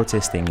were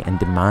protesting and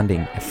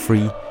demanding a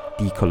free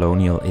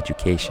decolonial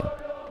education.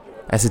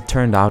 As it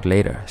turned out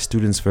later,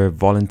 students were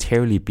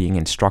voluntarily being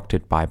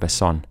instructed by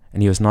Basson,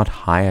 and he was not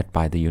hired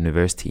by the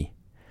university.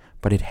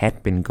 But it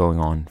had been going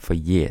on for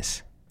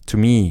years. To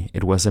me,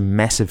 it was a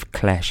massive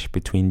clash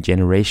between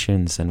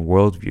generations and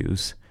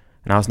worldviews,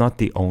 and I was not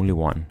the only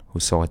one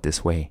who saw it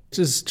this way. It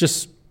was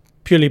just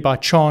purely by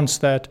chance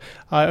that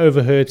I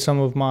overheard some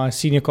of my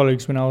senior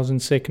colleagues when I was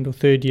in second or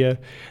third year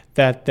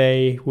that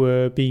they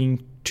were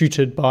being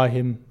tutored by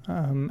him.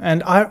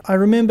 And I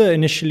remember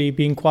initially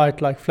being quite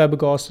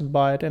flabbergasted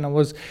by it, and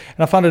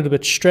I found it a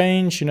bit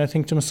strange,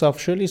 think to myself,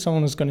 surely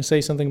someone is going to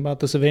say something about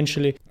this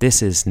eventually.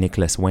 This is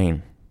Nicholas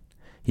Wayne.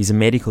 He's a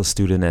medical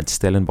student at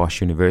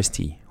Stellenbosch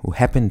University who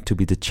happened to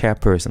be the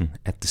chairperson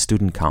at the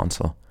student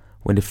council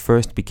when it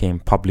first became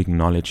public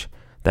knowledge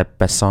that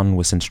Basson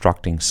was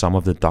instructing some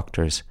of the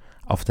doctors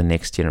of the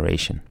next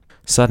generation.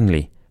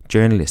 Suddenly,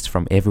 Journalists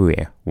from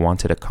everywhere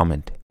wanted a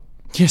comment.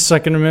 Yes, I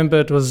can remember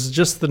it was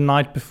just the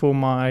night before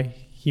my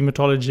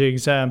hematology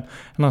exam,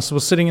 and I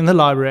was sitting in the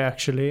library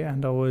actually,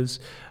 and I was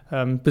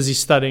busy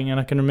studying, and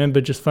I can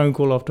remember just phone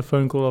call after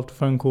phone call after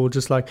phone call,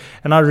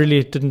 and I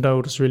really didn't know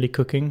what was really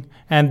cooking.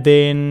 And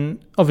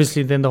then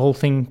obviously the whole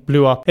thing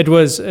blew up. It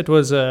was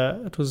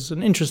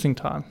an interesting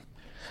time.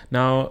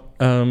 Now,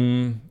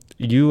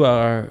 you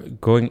are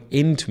going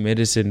into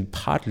medicine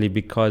partly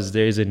because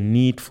there is a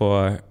need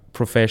for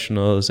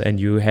professionals, and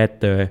you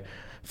had the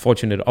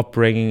fortunate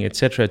upbringing,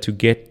 etc., to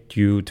get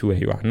you to where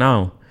you are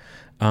now.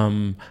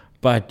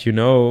 But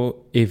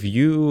if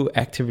you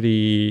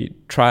actively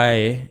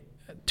try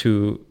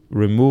to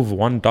remove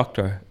one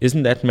doctor,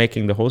 isn't that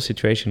making the whole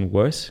situation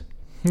worse?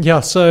 Yeah,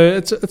 so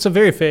it's a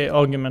very fair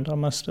argument, I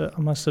must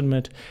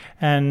admit,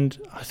 and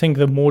I think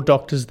the more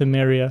doctors, the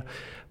merrier.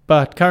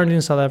 But currently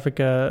in South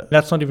Africa,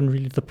 that's not even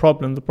really the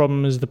problem. The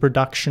problem is the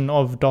production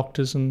of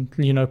doctors and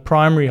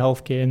primary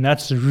healthcare, and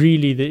that's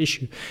really the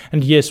issue.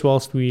 And yes,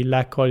 whilst we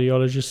lack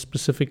cardiologists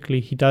specifically,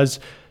 he does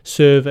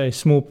serve a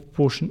small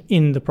proportion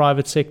in the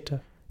private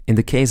sector. In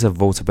the case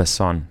of Wouter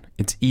Basson,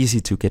 it's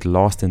easy to get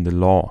lost in the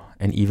law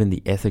and even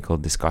the ethical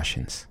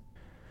discussions.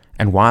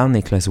 And while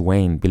Nicholas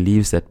Wayne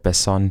believes that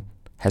Basson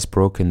has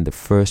broken the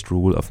first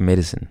rule of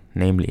medicine,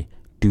 namely,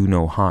 do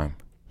no harm,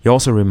 he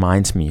also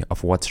reminds me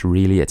of what's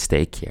really at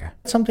stake here.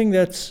 Something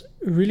that's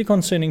really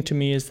concerning to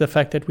me is the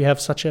fact that we have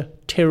such a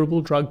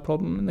terrible drug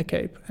problem in the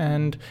Cape.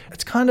 And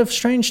it's kind of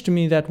strange to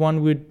me that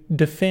one would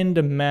defend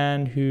a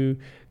man who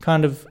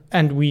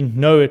and we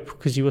know it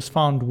because he was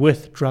found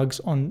with drugs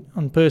on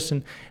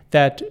person,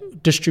 that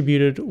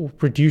distributed or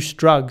produced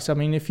drugs. I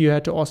mean, if you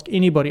had to ask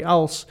anybody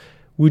else,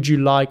 would you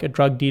like a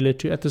drug dealer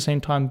to at the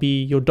same time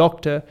be your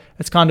doctor?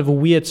 It's kind of a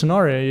weird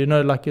scenario,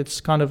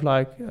 it's kind of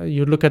like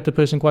you look at the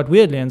person quite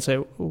weirdly and say,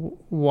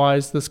 why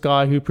is this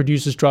guy who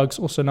produces drugs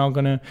also now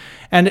going to...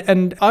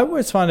 And I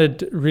always find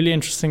it really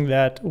interesting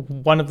that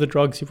one of the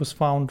drugs he was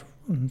found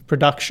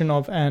production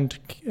of and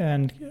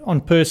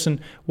on person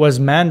was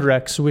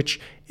Mandrax, which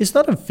is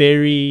not a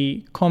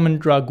very common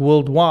drug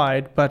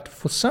worldwide, but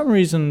for some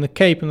reason in the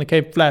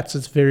Cape Flats,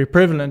 it's very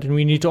prevalent, and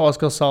we need to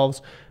ask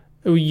ourselves,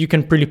 you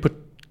can really put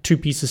two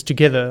pieces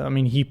together. I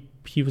mean,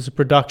 he was a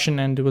production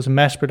and it was a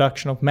mass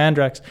production of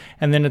Mandrax,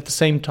 and then at the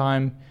same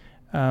time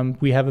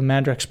we have a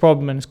Mandrax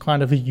problem, and it's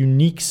kind of a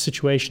unique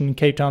situation in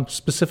Cape Town,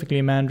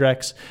 specifically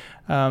Mandrax,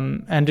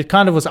 and it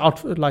kind of was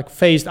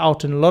phased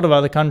out in a lot of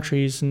other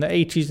countries in the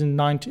 80s and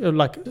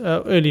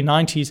 90s, early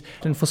 90s,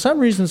 and for some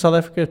reason South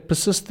Africa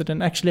persisted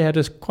and actually had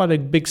quite a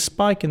big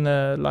spike in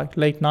the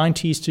late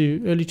 90s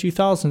to early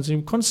 2000s, and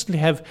we constantly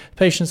have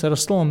patients that are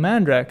still on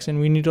Mandrax, and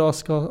we need to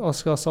ask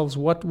ourselves,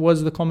 what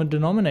was the common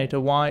denominator?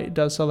 Why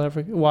does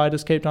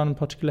Cape Town in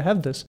particular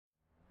have this?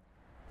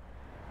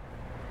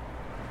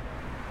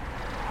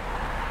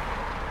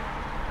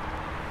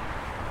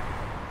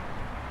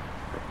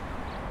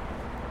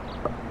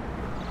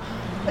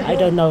 I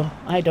don't know.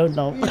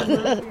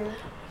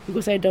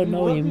 Because I don't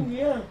know him.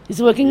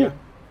 He's working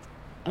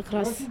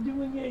across.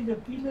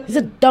 He's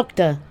a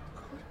doctor.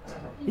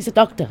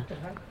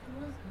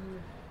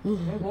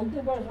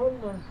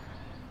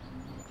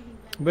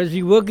 But is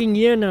he working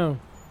here now?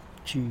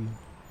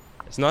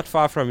 It's not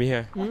far from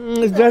here.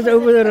 It's just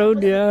over the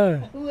road,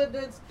 yeah.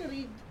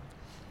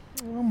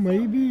 Oh,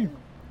 maybe.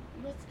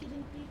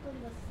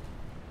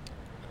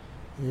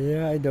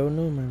 Yeah, I don't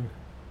know, man.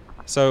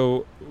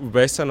 So,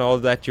 based on all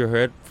that you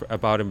heard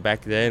about him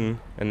back then,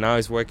 and now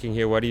he's working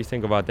here, what do you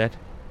think about that?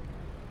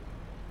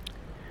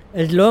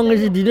 As long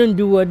as he didn't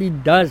do what he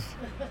does.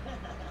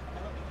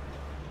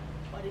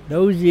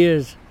 Those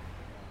years.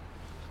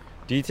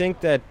 Do you think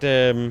that,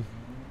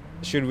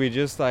 should we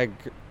just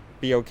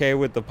be okay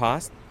with the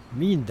past? I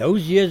mean,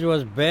 those years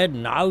was bad,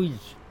 now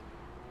it's...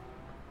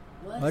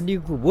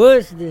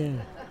 Worse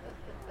then.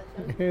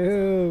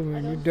 Oh,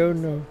 man, you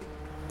don't know.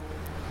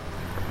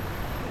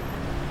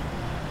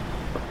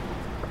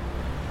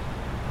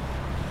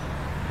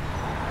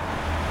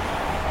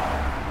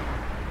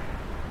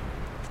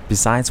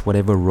 Besides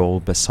whatever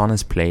role Basson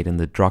has played in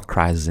the drug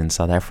crisis in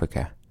South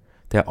Africa,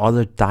 there are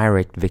other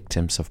direct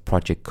victims of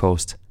Project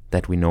Coast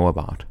that we know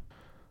about.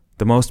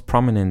 The most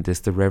prominent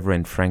is the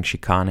Reverend Frank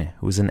Chikane,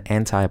 who is an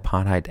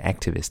anti-apartheid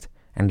activist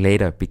and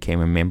later became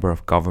a member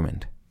of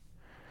government.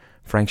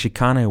 Frank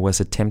Chikane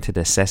was attempted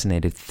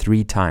assassinated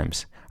 3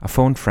 times. I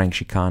phoned Frank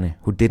Chikane,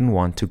 who didn't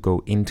want to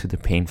go into the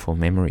painful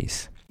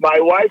memories. My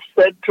wife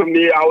said to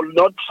me, I will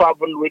not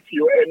travel with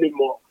you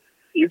anymore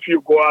if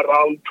you go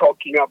around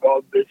talking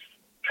about this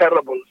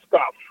terrible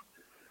stuff.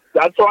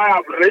 That's why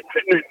I've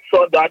written it,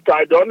 so that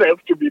I don't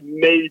have to be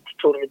made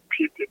to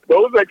repeat it.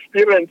 Those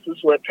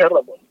experiences were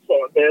terrible, so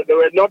they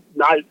were not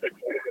nice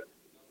experiences.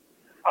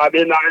 I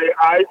mean,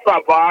 I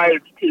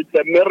survived. It's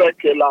a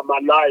miracle I'm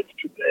alive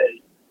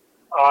today,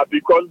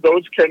 because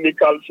those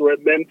chemicals were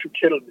meant to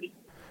kill me.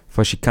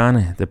 For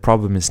Chikane, the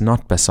problem is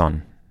not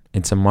Basson.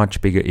 It's a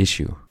much bigger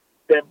issue.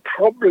 The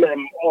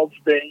problem of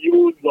the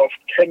use of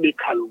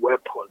chemical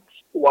weapons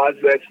was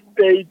a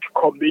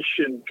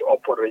state-commissioned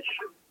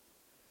operation.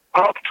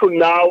 Up to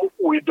now,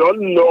 we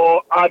don't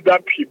know other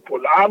people.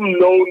 I'm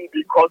known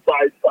because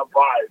I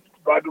survived,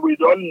 but we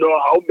don't know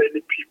how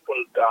many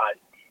people died.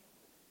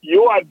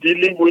 You are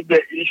dealing with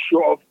the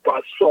issue of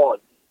Basson,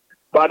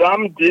 but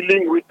I'm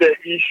dealing with the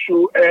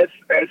issue as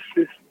a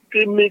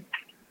systemic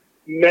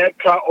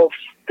matter of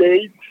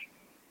state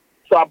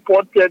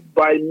supported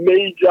by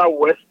major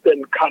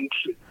Western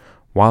countries.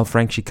 While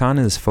Frank Chikane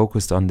is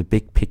focused on the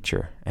big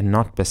picture and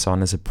not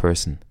Basson as a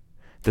person,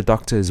 the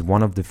doctor is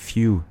one of the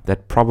few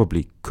that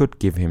probably could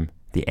give him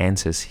the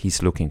answers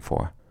he's looking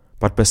for.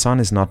 But Basson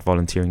is not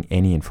volunteering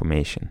any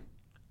information.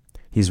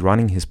 He's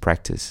running his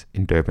practice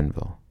in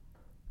Durbanville.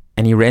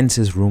 And he rents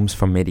his rooms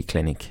from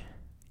Mediclinic,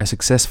 a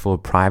successful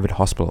private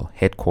hospital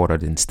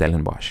headquartered in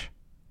Stellenbosch.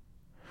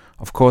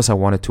 Of course, I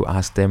wanted to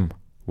ask them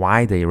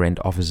why they rent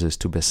offices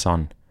to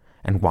Basson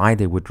and why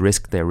they would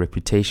risk their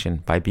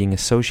reputation by being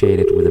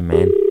associated with a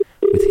man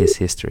with his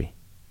history.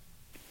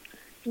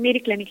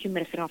 Mediclinic,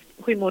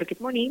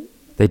 good morning.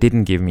 They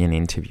didn't give me an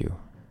interview,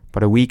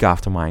 but a week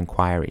after my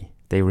inquiry,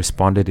 they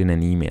responded in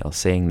an email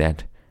saying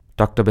that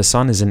Dr.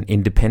 Basson is an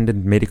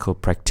independent medical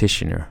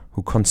practitioner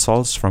who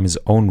consults from his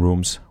own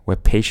rooms where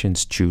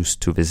patients choose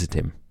to visit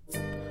him.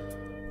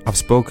 I've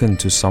spoken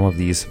to some of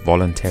these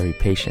voluntary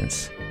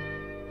patients,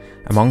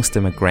 amongst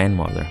them a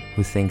grandmother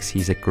who thinks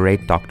he's a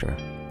great doctor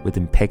with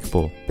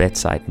impeccable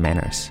bedside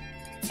manners.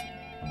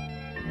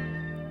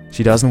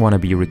 She doesn't want to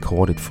be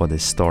recorded for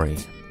this story.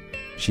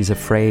 She's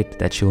afraid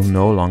that she'll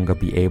no longer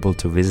be able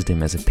to visit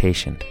him as a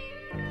patient.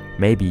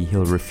 Maybe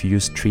he'll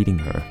refuse treating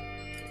her,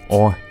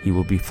 or he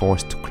will be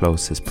forced to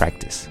close his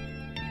practice.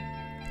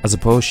 I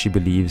suppose she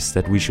believes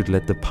that we should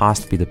let the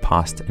past be the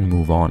past and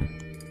move on.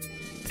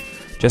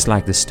 Just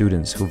like the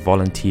students who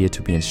volunteer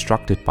to be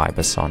instructed by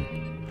Basson,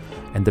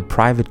 and the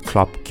private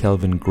club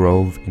Kelvin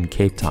Grove in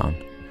Cape Town,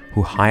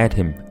 who hired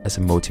him as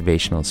a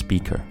motivational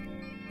speaker.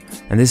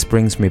 And this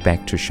brings me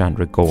back to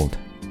Chandra Gold,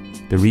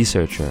 the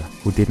researcher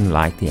who didn't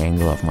like the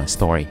angle of my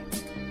story.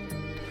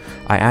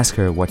 I ask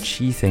her what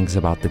she thinks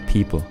about the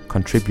people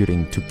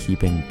contributing to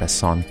keeping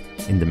Basson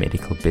in the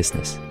medical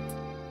business.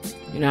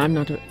 You know,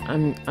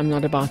 I'm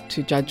not about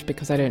to judge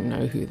because I don't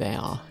know who they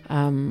are.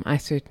 I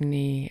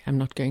certainly am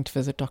not going to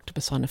visit Dr.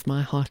 Basson if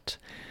my heart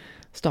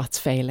starts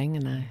failing,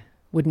 and I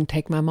wouldn't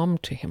take my mom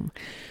to him.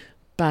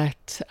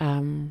 But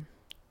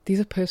these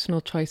are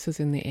personal choices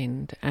in the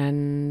end,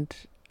 and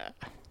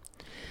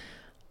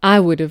I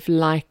would have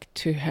liked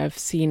to have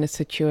seen a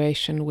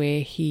situation where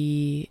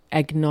he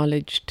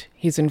acknowledged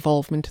his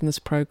involvement in this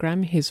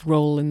program, his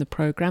role in the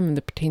program, and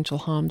the potential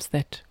harms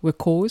that were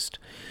caused.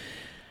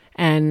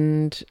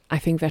 And I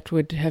think that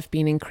would have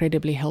been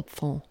incredibly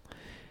helpful.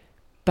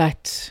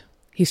 But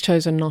he's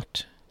chosen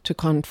not to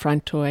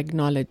confront or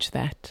acknowledge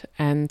that.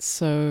 And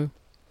so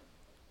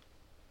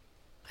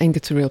I think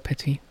it's a real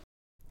pity.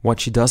 What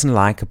she doesn't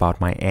like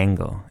about my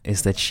angle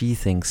is that she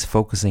thinks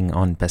focusing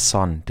on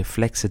Basson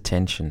deflects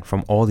attention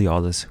from all the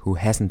others who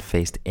hasn't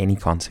faced any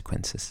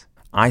consequences.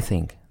 I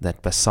think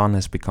that Basson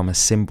has become a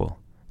symbol,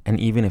 and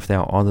even if there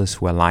are others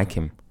who are like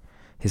him,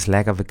 his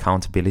lack of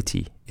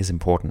accountability is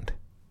important.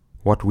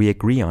 What we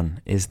agree on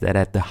is that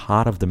at the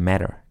heart of the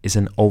matter is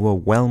an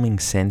overwhelming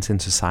sense in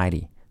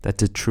society that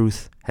the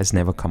truth has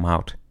never come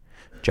out.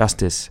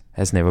 Justice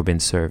has never been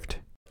served.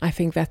 I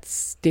think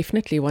that's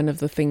definitely one of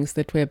the things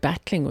that we're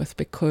battling with,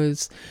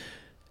 because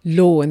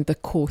law and the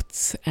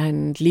courts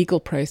and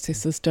legal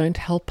processes don't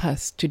help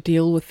us to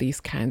deal with these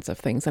kinds of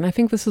things. And I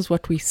think this is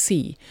what we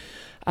see,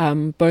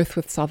 both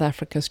with South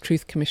Africa's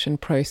Truth Commission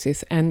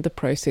process and the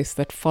process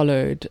that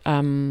followed,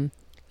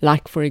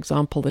 like, for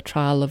example, the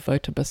trial of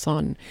Wouter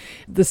Basson.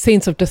 The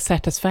sense of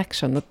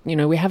dissatisfaction that, you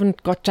know, we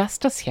haven't got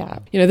justice here.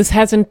 You know, this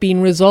hasn't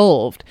been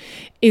resolved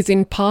is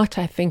in part,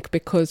 I think,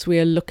 because we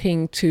are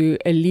looking to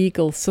a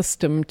legal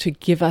system to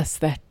give us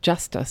that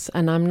justice.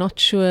 And I'm not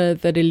sure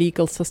that a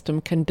legal system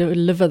can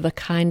deliver the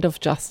kind of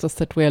justice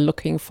that we're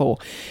looking for,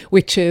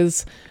 which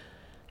is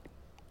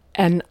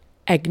an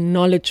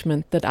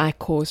acknowledgement that I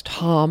caused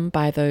harm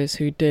by those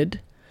who did,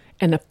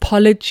 an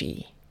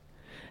apology,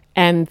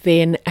 and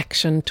then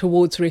action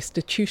towards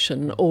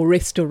restitution or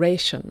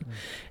restoration.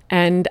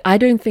 And I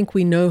don't think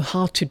we know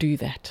how to do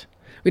that.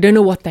 We don't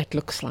know what that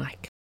looks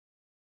like.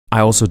 I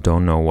also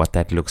don't know what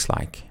that looks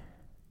like.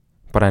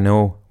 But I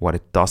know what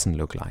it doesn't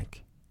look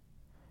like.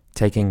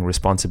 Taking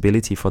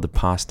responsibility for the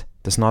past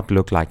does not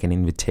look like an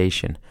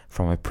invitation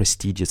from a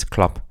prestigious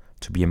club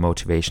to be a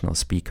motivational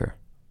speaker.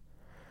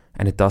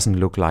 And it doesn't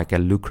look like a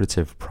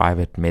lucrative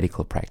private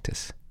medical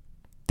practice.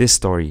 This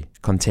story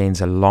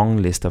contains a long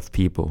list of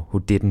people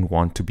who didn't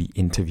want to be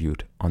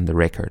interviewed on the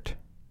record.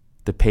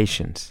 The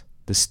patients,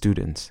 the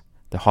students,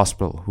 the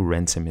hospital who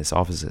rents him his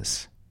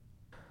offices.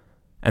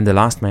 And the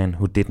last man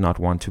who did not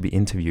want to be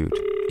interviewed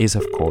is,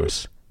 of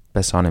course,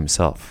 Basson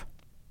himself.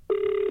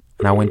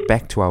 And I went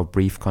back to our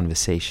brief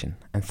conversation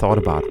and thought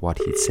about what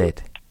he'd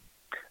said.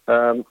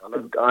 I'm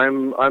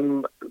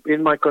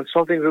in my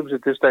consulting rooms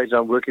at this stage.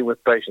 I'm working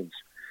with patients.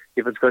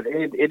 If it's got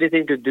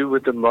anything to do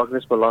with the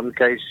Magnus Malan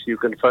case, you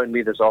can phone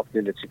me this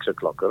afternoon at 6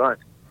 o'clock, all right?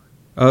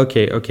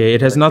 Okay.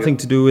 It has nothing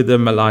to do with the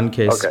Malan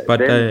case, Okay,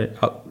 but then,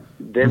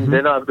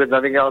 then I've got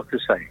nothing else to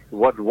say.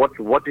 What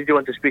did you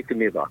want to speak to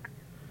me about?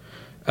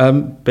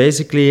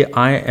 Basically,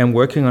 I am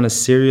working on a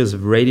series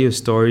of radio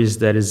stories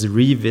that is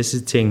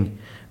revisiting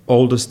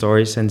older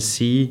stories and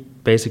see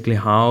basically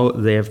how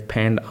they have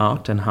panned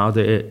out and how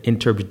the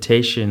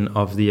interpretation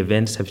of the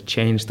events have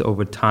changed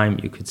over time,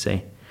 you could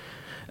say.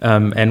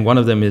 And one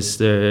of them is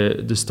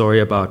the story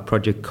about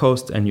Project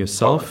Coast and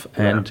yourself.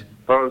 And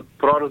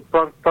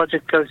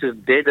Project Coast is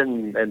dead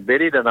and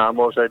buried, and I'm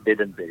also dead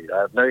and buried.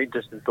 I have no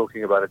interest in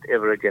talking about it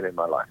ever again in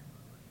my life.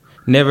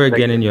 Never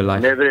again in your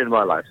life? Never in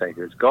my life, thank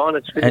you. It's gone,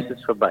 it's finished,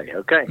 it's forbye,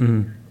 okay?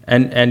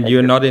 And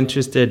you're not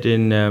interested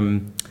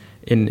in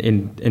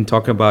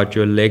talking about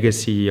your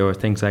legacy or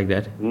things like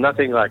that?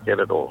 Nothing like that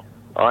at all.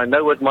 I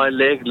know what my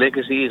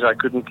legacy is. I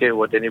couldn't care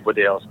what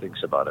anybody else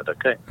thinks about it,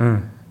 okay?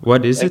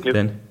 What is it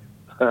then?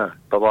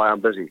 Bye-bye, I'm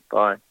busy.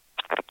 Bye.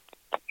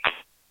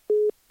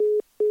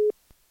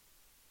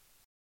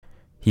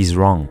 He's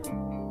wrong.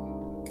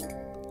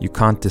 You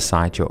can't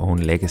decide your own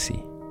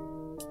legacy.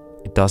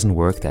 It doesn't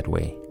work that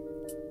way.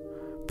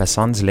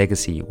 Basson's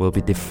legacy will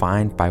be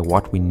defined by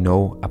what we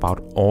know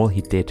about all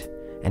he did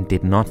and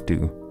did not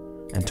do,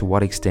 and to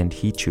what extent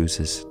he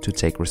chooses to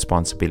take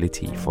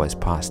responsibility for his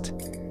past.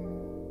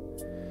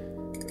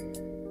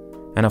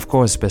 And of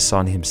course,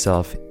 Basson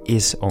himself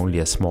is only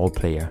a small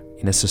player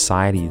in a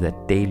society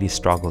that daily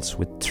struggles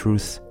with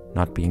truth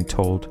not being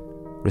told,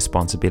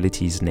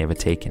 responsibilities never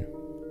taken.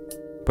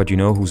 But you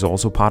know who's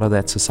also part of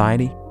that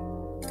society?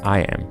 I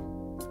am,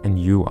 and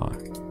you are,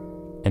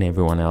 and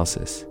everyone else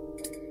is.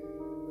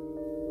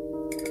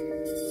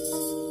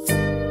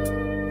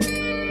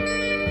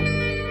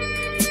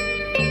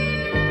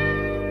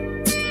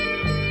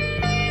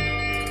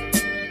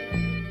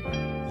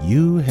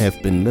 You have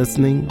been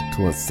listening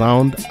to a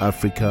Sound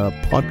Africa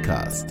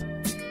podcast.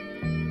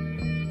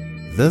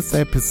 This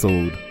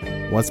episode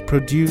was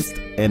produced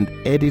and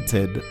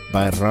edited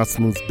by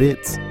Rasmus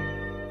Bitz,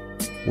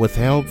 with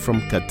help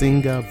from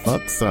Katinga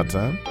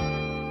Vaksata,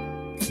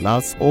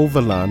 Lars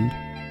Overland,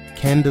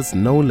 Candice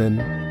Nolan,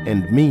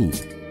 and me.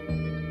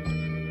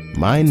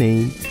 My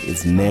name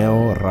is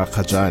Neo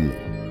Rakhajani.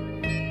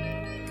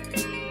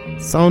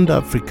 Sound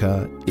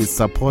Africa is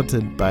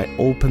supported by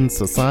Open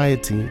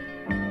Society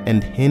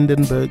and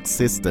Hindenburg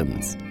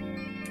Systems.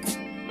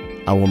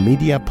 Our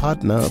media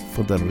partner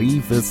for the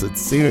Revisit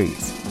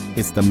series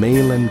is the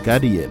Mail and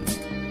Guardian.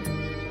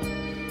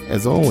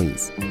 As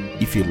always,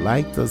 if you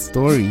like the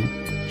story,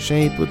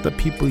 share it with the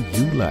people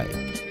you like.